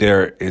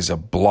there is a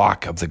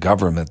block of the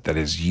government that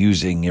is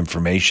using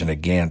information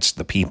against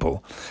the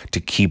people to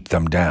keep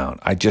them down.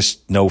 I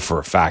just know for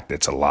a fact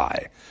it's a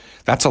lie.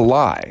 That's a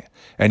lie.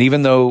 And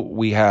even though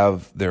we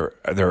have there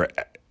are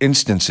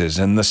instances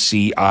in the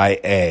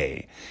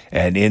CIA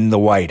and in the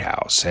White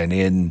House and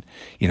in,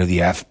 you know, the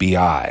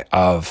FBI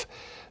of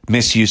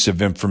misuse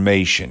of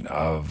information,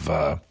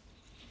 of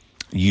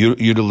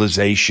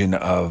utilization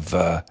of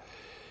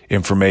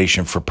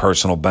information for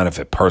personal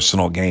benefit,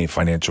 personal gain,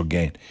 financial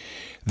gain.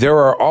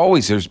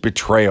 There's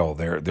betrayal.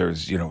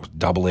 There's, you know,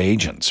 double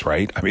agents,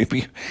 right? I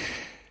mean,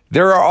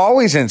 there are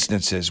always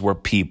instances where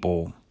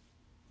people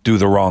do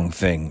the wrong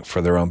thing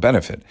for their own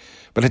benefit.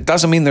 But it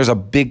doesn't mean there's a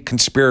big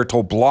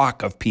conspiratorial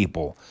block of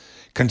people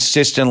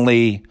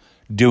consistently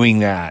doing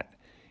that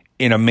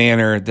in a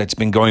manner that's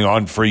been going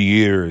on for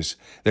years,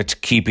 that's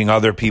keeping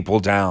other people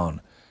down.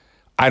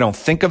 I don't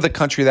think of the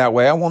country that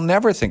way. I will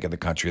never think of the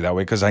country that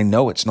way because I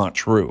know it's not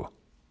true.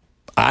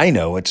 I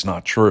know it's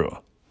not true.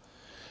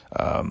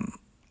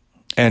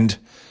 And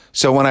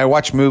so when I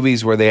watch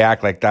movies where they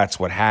act like that's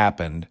what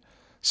happened,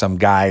 some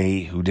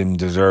guy who didn't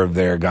deserve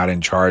there got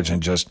in charge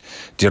and just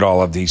did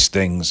all of these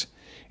things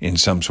in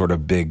some sort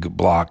of big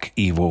block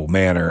evil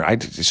manner,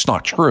 it's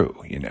not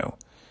true, you know.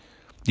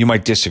 You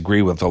might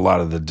disagree with a lot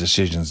of the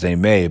decisions they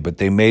made, but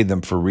they made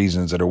them for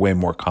reasons that are way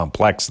more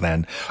complex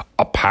than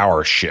a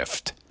power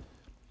shift.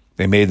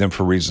 They made them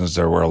for reasons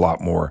that were a lot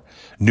more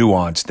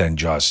nuanced than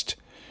just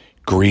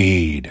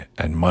greed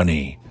and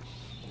money.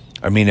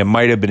 I mean, it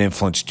might have been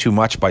influenced too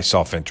much by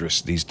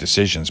self-interest, these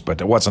decisions,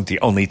 but it wasn't the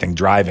only thing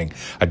driving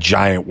a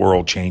giant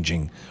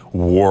world-changing,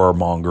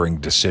 war-mongering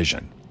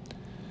decision.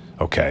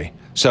 Okay?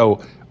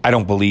 So I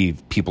don't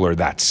believe people are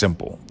that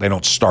simple. They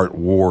don't start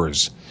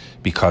wars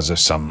because of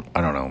some,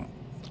 I don't know,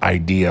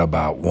 idea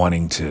about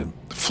wanting to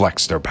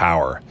flex their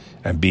power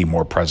and be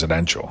more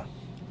presidential.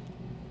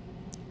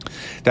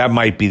 That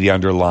might be the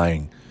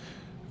underlying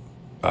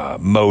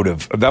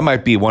motive. That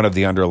might be one of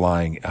the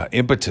underlying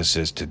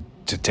impetuses to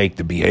take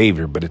the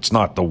behavior, but it's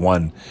not the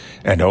one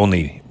and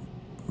only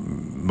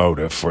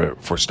motive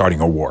for starting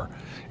a war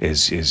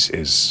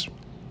is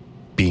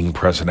being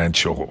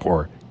presidential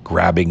or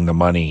grabbing the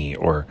money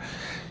or,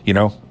 you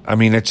know, I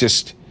mean, it's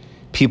just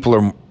people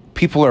are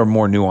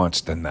more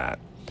nuanced than that.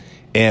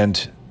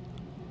 And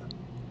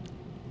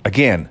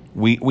again,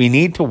 we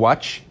need to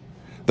watch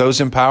those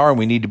in power and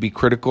we need to be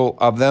critical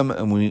of them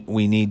and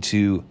we need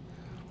to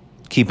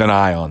keep an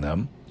eye on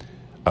them.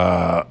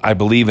 I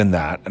believe in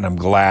that, and I'm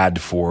glad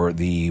for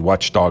the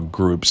watchdog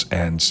groups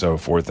and so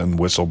forth, and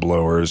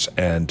whistleblowers,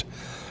 and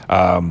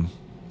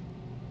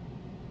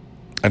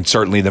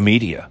certainly the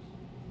media.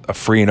 A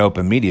free and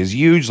open media is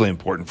hugely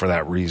important for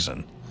that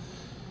reason.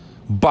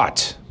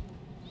 But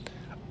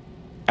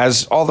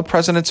as all the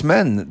president's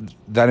men,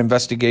 that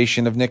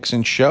investigation of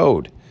Nixon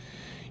showed,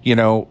 you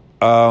know,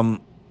 a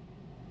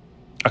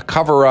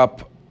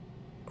cover-up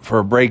for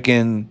a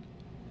break-in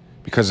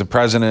because the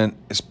president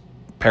is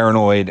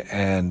paranoid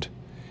and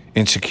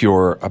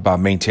insecure about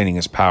maintaining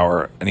his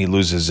power, and he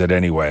loses it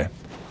anyway.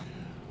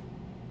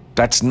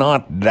 That's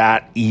not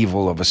that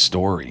evil of a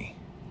story,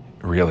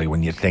 really,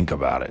 when you think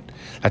about it.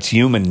 That's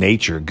human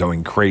nature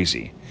going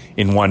crazy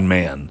in one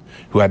man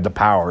who had the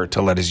power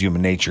to let his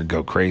human nature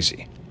go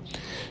crazy.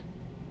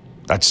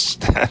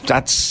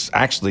 That's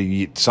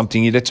actually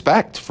something you'd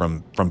expect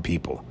from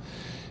people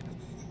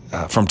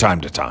from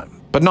time to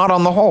time, but not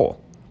on the whole.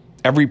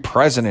 Every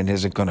president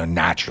isn't going to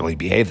naturally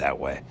behave that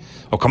way.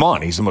 Oh, come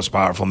on, he's the most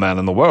powerful man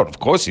in the world. Of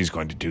course he's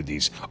going to do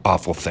these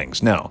awful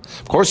things. No,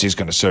 of course he's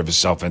going to serve his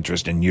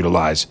self-interest and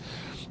utilize,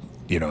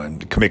 you know,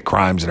 and commit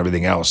crimes and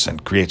everything else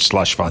and create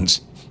slush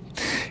funds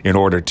in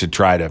order to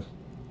try to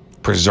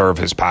preserve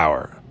his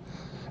power.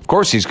 Of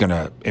course he's going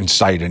to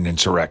incite an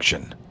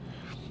insurrection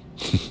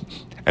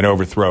and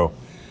overthrow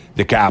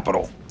the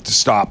Capitol to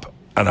stop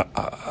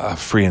a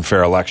free and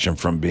fair election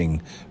from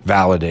being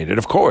validated.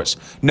 Of course.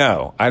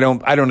 No, I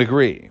don't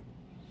agree.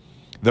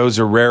 Those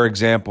are rare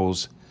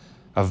examples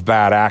of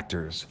bad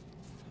actors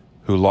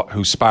who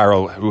have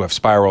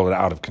spiraled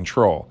out of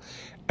control.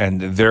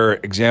 And they're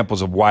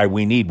examples of why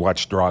we need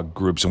watchdog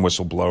groups and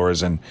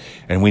whistleblowers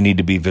and we need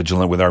to be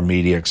vigilant with our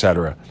media, et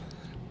cetera,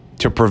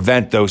 to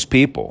prevent those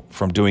people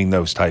from doing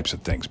those types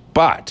of things.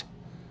 But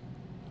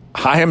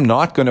I am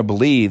not going to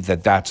believe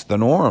that that's the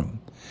norm.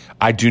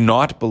 I do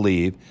not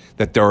believe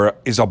that there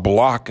is a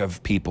block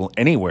of people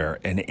anywhere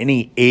in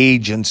any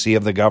agency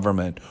of the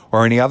government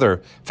or any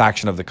other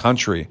faction of the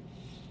country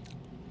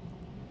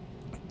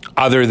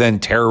other than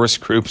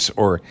terrorist groups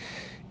or,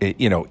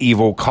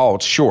 evil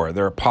cults. Sure,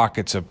 there are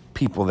pockets of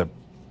people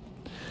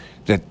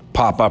that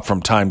pop up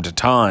from time to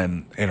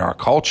time in our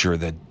culture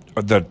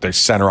that they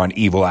center on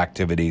evil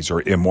activities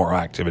or immoral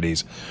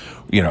activities,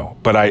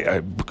 but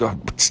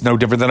it's no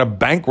different than a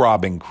bank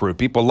robbing crew.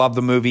 People love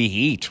the movie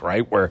Heat,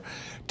 right? Where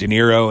De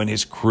Niro and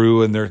his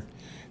crew, and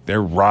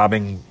they're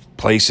robbing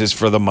places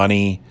for the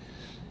money.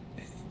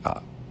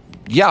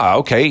 Yeah,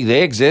 okay,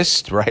 they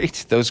exist,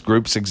 right? Those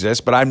groups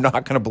exist, but I'm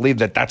not going to believe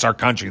that that's our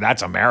country.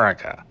 That's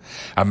America.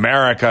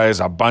 America is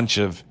a bunch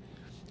of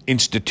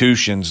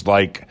institutions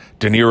like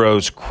De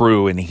Niro's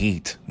crew in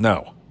Heat.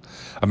 No.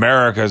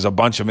 America is a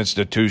bunch of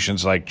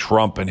institutions like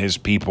Trump and his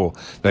people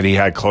that he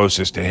had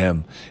closest to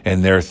him,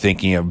 and they're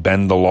thinking of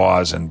bend the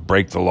laws and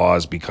break the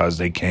laws because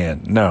they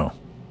can. No.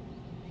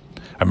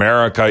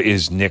 America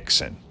is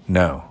Nixon.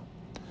 No.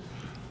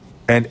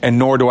 And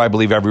nor do I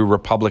believe every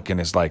Republican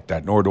is like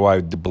that, nor do I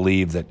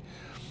believe that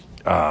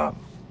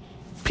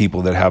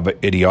people that have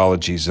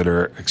ideologies that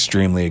are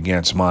extremely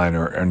against mine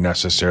are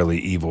necessarily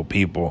evil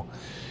people.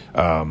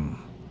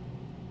 And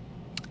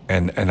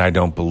I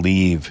don't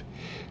believe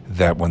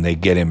that when they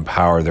get in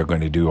power, they're going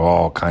to do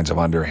all kinds of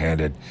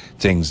underhanded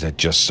things that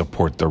just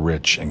support the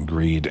rich and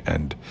greed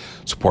and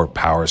support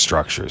power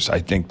structures. I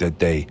think that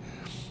they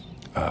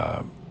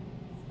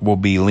will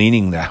be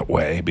leaning that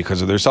way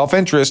because of their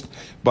self-interest,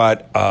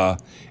 but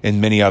in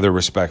many other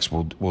respects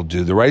will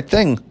do the right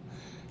thing,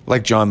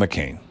 like John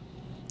McCain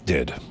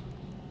did.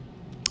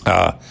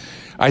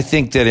 I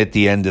think that at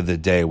the end of the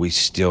day, we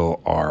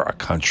still are a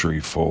country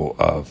full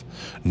of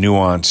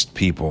nuanced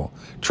people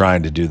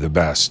trying to do the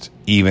best,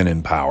 even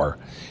in power.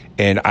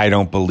 And I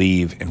don't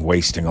believe in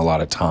wasting a lot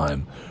of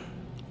time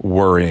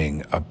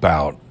worrying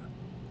about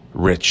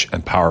rich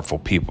and powerful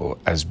people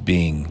as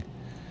being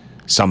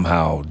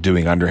somehow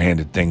doing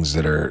underhanded things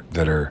that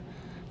are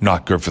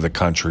not good for the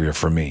country or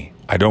for me.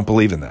 I don't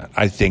believe in that.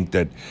 I think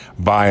that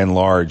by and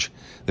large,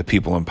 the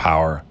people in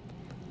power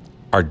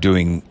are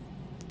doing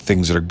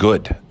things that are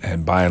good.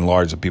 And by and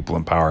large, the people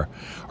in power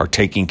are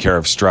taking care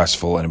of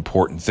stressful and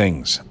important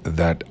things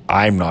that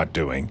I'm not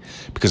doing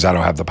because I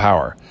don't have the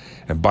power.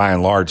 And by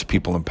and large,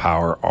 people in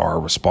power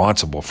are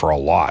responsible for a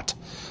lot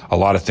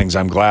of things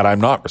I'm glad I'm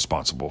not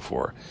responsible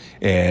for.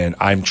 And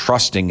I'm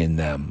trusting in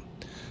them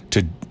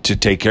to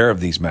take care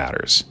of these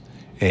matters.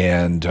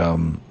 And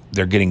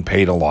they're getting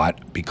paid a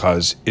lot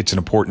because it's an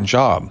important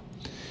job.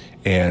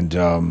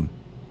 And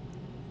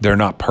they're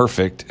not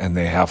perfect and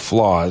they have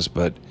flaws,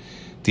 but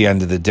at the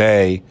end of the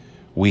day,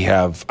 we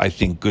have, I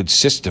think, good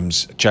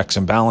systems, checks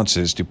and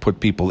balances to put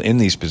people in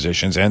these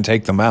positions and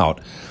take them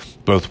out,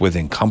 both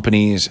within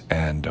companies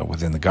and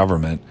within the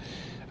government,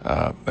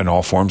 and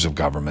all forms of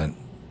government,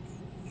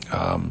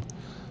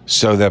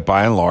 so that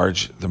by and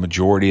large, the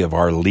majority of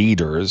our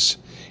leaders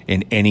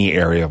in any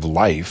area of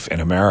life in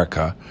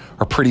America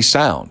are pretty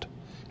sound.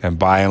 And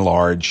by and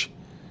large,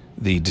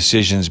 the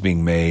decisions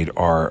being made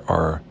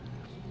are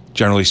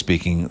generally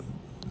speaking,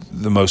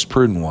 the most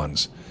prudent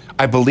ones.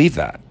 I believe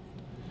that.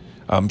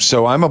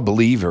 So I'm a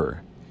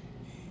believer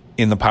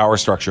in the power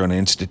structure and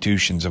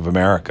institutions of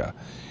America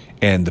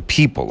and the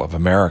people of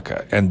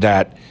America, and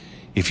that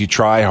if you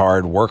try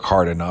hard, work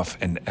hard enough,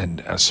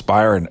 and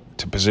aspire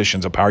to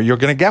positions of power, you're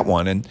going to get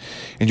one, and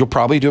you'll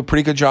probably do a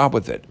pretty good job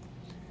with it.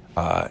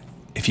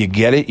 If you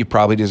get it, you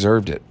probably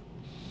deserved it.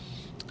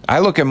 I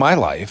look at my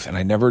life, and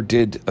I never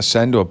did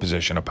ascend to a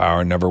position of power,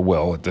 and never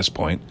will at this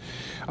point,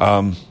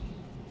 and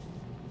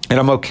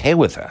I'm okay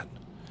with that.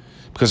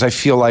 Because I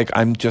feel like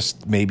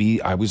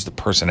maybe I was the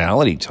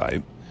personality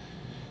type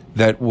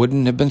that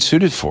wouldn't have been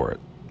suited for it.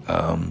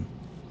 And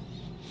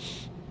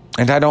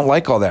I don't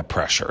like all that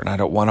pressure, and I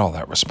don't want all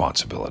that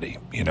responsibility.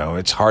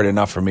 It's hard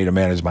enough for me to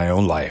manage my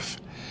own life.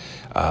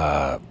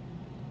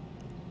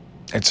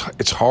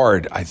 It's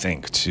hard, I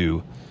think,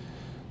 to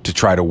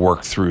try to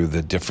work through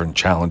the different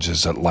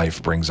challenges that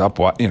life brings up.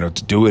 To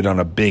do it on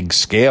a big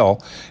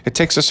scale, it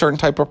takes a certain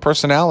type of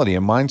personality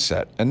and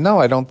mindset. And no,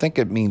 I don't think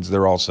it means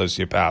they're all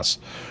sociopaths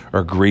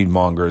or greed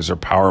mongers or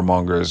power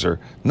mongers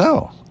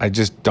no, I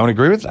just don't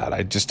agree with that.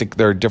 I just think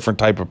they're a different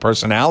type of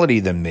personality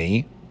than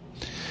me.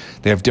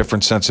 They have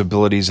different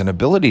sensibilities and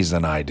abilities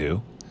than I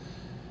do.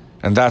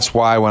 And that's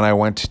why when I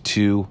went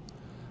to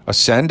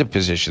ascend to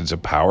positions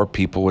of power,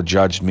 people would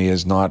judge me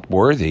as not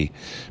worthy,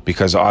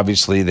 because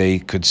obviously they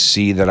could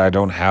see that I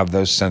don't have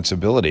those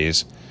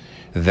sensibilities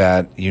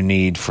that you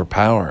need for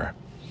power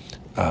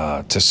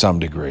to some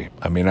degree.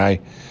 I mean,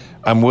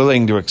 I'm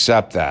willing to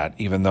accept that,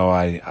 even though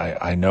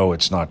I know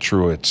it's not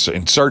true. It's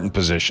in certain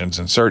positions,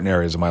 in certain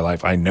areas of my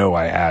life, I know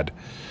I had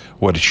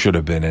what it should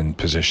have been in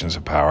positions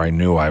of power. I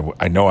know I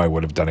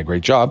would have done a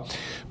great job,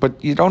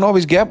 but you don't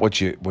always get what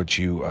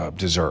you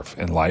deserve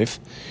in life.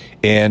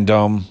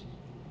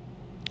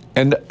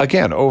 And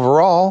again,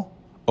 overall,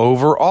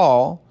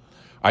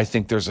 I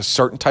think there's a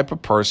certain type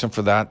of person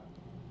for that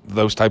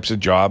those types of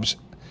jobs,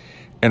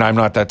 and I'm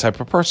not that type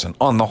of person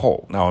on the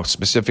whole. Now,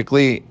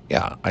 specifically,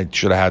 yeah, I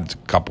should have had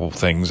a couple of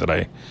things that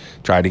I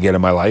tried to get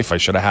in my life. I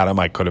should have had them.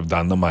 I could have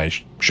done them. I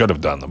should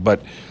have done them.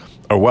 But,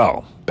 oh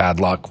well, bad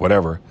luck,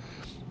 whatever.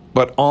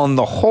 But on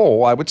the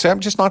whole, I would say I'm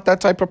just not that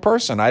type of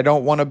person. I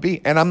don't want to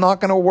be. And I'm not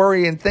going to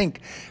worry and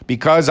think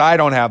because I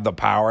don't have the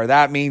power,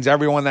 that means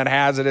everyone that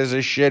has it is a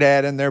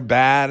shithead and they're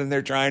bad and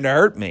they're trying to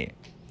hurt me.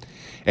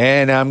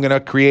 And I'm going to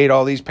create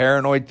all these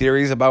paranoid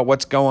theories about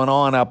what's going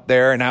on up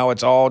there and how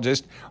it's all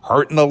just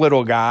hurting the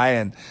little guy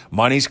and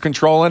money's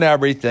controlling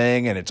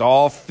everything and it's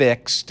all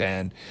fixed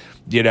and,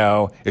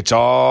 it's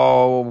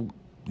all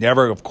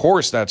never, of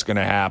course, that's going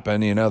to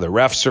happen. The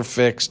refs are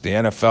fixed. The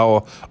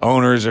NFL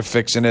owners are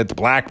fixing it. The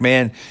black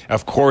man,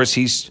 of course,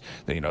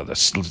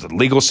 the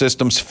legal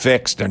system's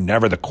fixed.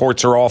 The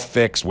courts are all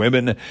fixed.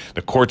 Women,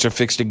 the courts are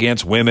fixed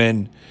against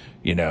women.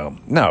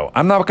 No,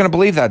 I'm not going to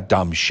believe that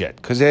dumb shit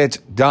because it's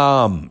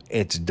dumb.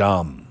 It's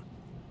dumb.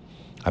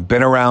 I've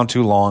been around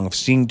too long. I've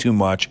seen too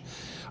much.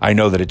 I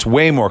know that it's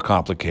way more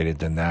complicated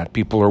than that.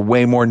 People are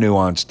way more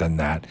nuanced than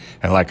that.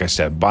 And like I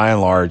said, by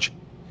and large,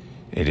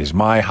 it is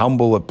my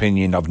humble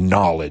opinion of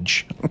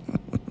knowledge.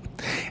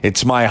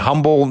 It's my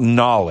humble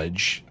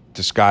knowledge,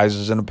 disguised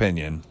as an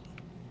opinion,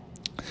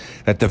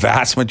 that the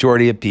vast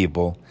majority of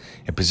people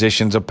in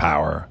positions of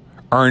power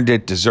earned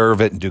it,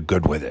 deserve it, and do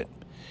good with it.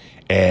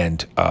 And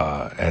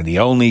the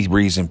only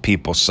reason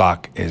people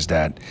suck is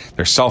that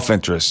their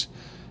self-interest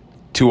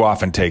too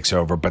often takes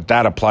over. But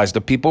that applies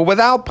to people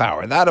without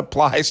power. That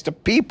applies to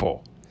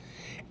people.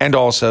 And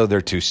also,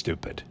 they're too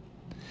stupid.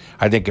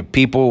 I think if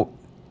people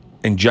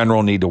in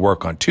general need to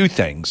work on two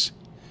things,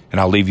 and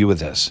I'll leave you with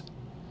this.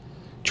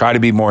 Try to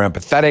be more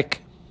empathetic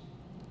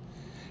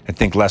and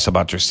think less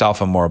about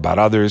yourself and more about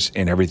others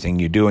in everything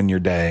you do in your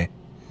day.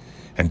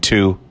 And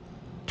two,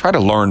 try to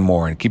learn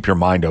more and keep your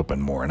mind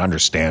open more and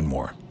understand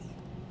more.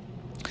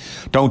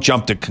 Don't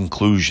jump to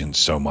conclusions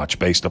so much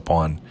based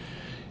upon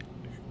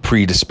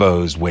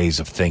predisposed ways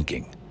of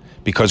thinking,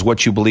 because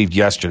what you believed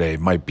yesterday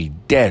might be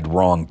dead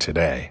wrong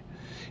today.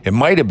 It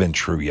might have been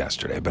true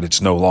yesterday, but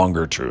it's no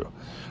longer true.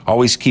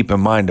 Always keep in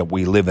mind that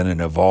we live in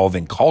an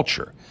evolving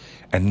culture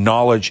and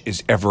knowledge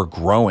is ever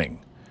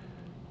growing.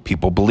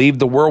 People believed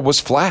the world was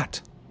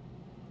flat.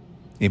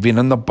 Even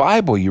in the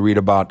Bible, you read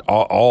about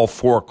all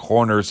four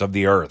corners of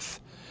the earth.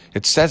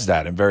 It says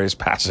that in various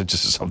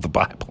passages of the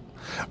Bible.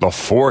 The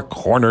four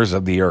corners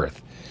of the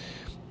earth.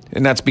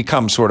 And that's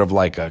become sort of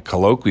like a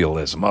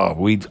colloquialism. Oh,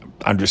 we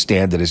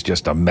understand it as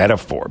just a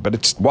metaphor, but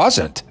it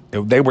wasn't.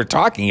 They were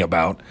talking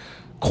about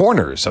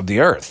corners of the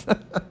earth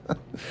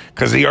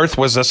because the earth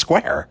was a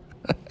square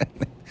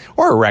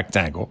or a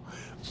rectangle.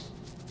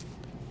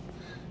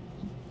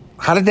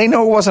 How did they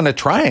know it wasn't a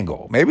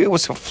triangle? Maybe it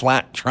was a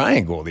flat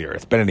triangle, the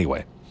earth. But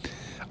anyway,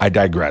 I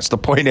digress. The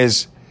point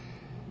is,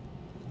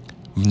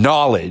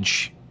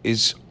 knowledge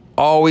is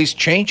always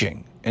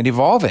changing and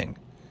evolving.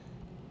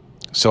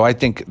 So I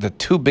think the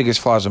two biggest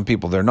flaws in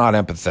people, they're not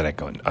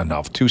empathetic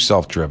enough, too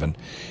self-driven,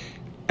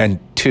 and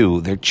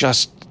two, they're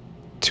just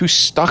too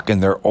stuck in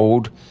their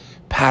old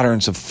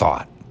patterns of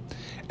thought,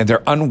 and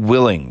they're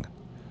unwilling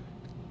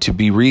to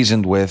be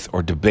reasoned with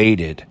or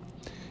debated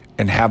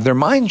and have their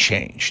mind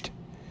changed.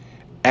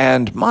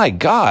 And my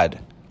God,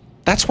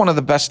 that's one of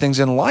the best things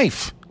in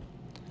life.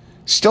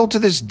 Still to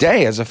this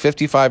day, as a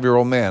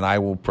 55-year-old man, I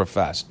will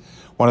profess,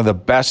 one of the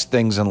best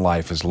things in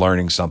life is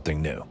learning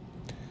something new.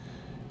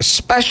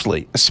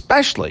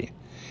 Especially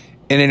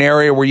in an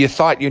area where you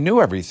thought you knew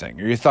everything,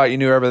 or you thought you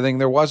knew everything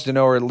there was to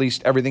know, or at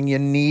least everything you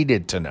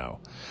needed to know.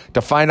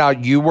 To find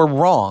out you were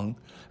wrong,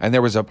 and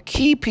there was a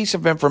key piece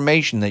of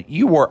information that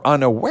you were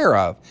unaware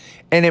of,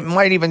 and it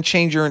might even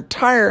change your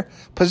entire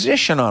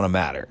position on a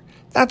matter.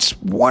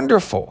 That's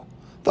wonderful.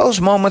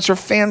 Those moments are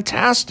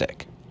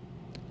fantastic.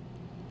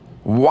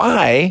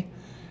 Why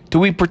do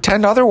we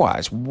pretend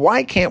otherwise?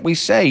 Why can't we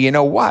say, you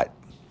know what?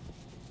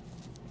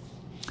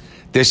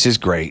 This is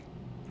great.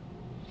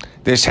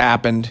 This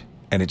happened,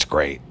 and it's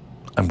great.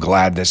 I'm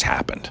glad this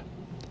happened.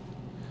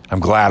 I'm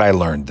glad I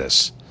learned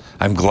this.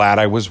 I'm glad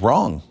I was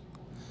wrong.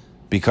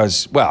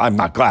 Because, well, I'm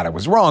not glad I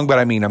was wrong, but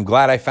I mean, I'm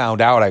glad I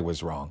found out I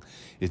was wrong.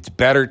 It's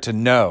better to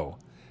know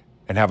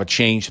and have a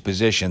changed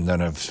position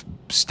than have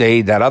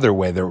stayed that other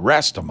way the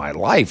rest of my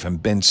life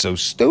and been so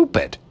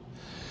stupid.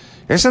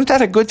 Isn't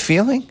that a good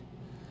feeling?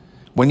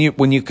 When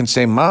you can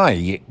say,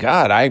 my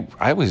God,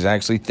 I was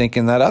actually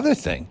thinking that other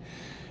thing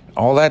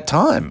all that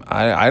time.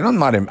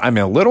 I'm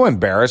a little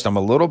embarrassed. I'm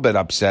a little bit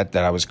upset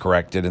that I was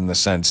corrected in the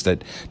sense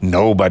that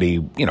nobody,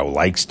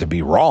 likes to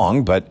be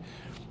wrong, but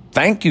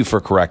thank you for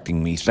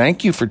correcting me.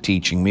 Thank you for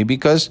teaching me,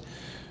 because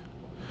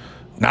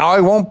now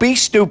I won't be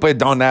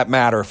stupid on that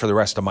matter for the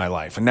rest of my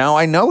life. And now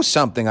I know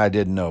something I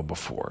didn't know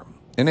before.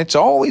 And it's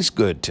always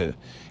good to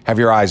have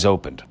your eyes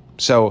opened.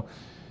 So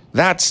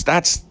that's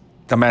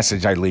the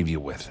message I leave you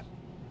with.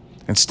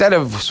 Instead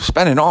of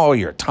spending all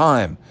your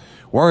time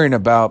worrying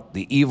about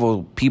the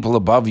evil people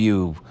above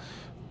you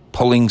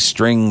pulling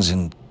strings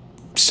and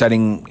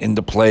setting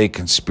into play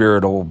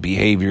conspiratorial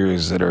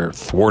behaviors that are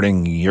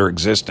thwarting your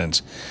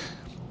existence,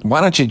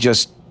 why don't you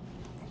just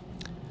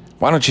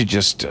Why don't you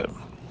just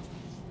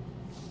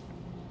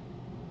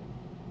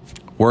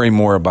worry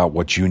more about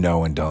what you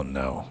know and don't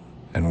know,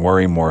 and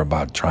worry more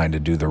about trying to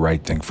do the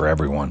right thing for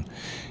everyone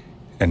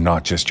and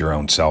not just your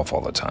own self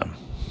all the time.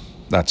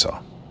 That's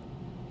all.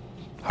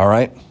 All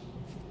right?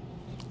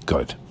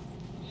 Good.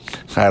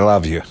 I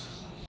love you.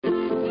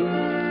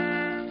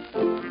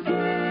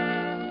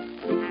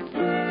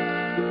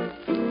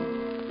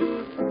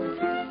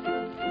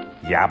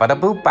 Yabba da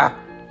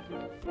boopa.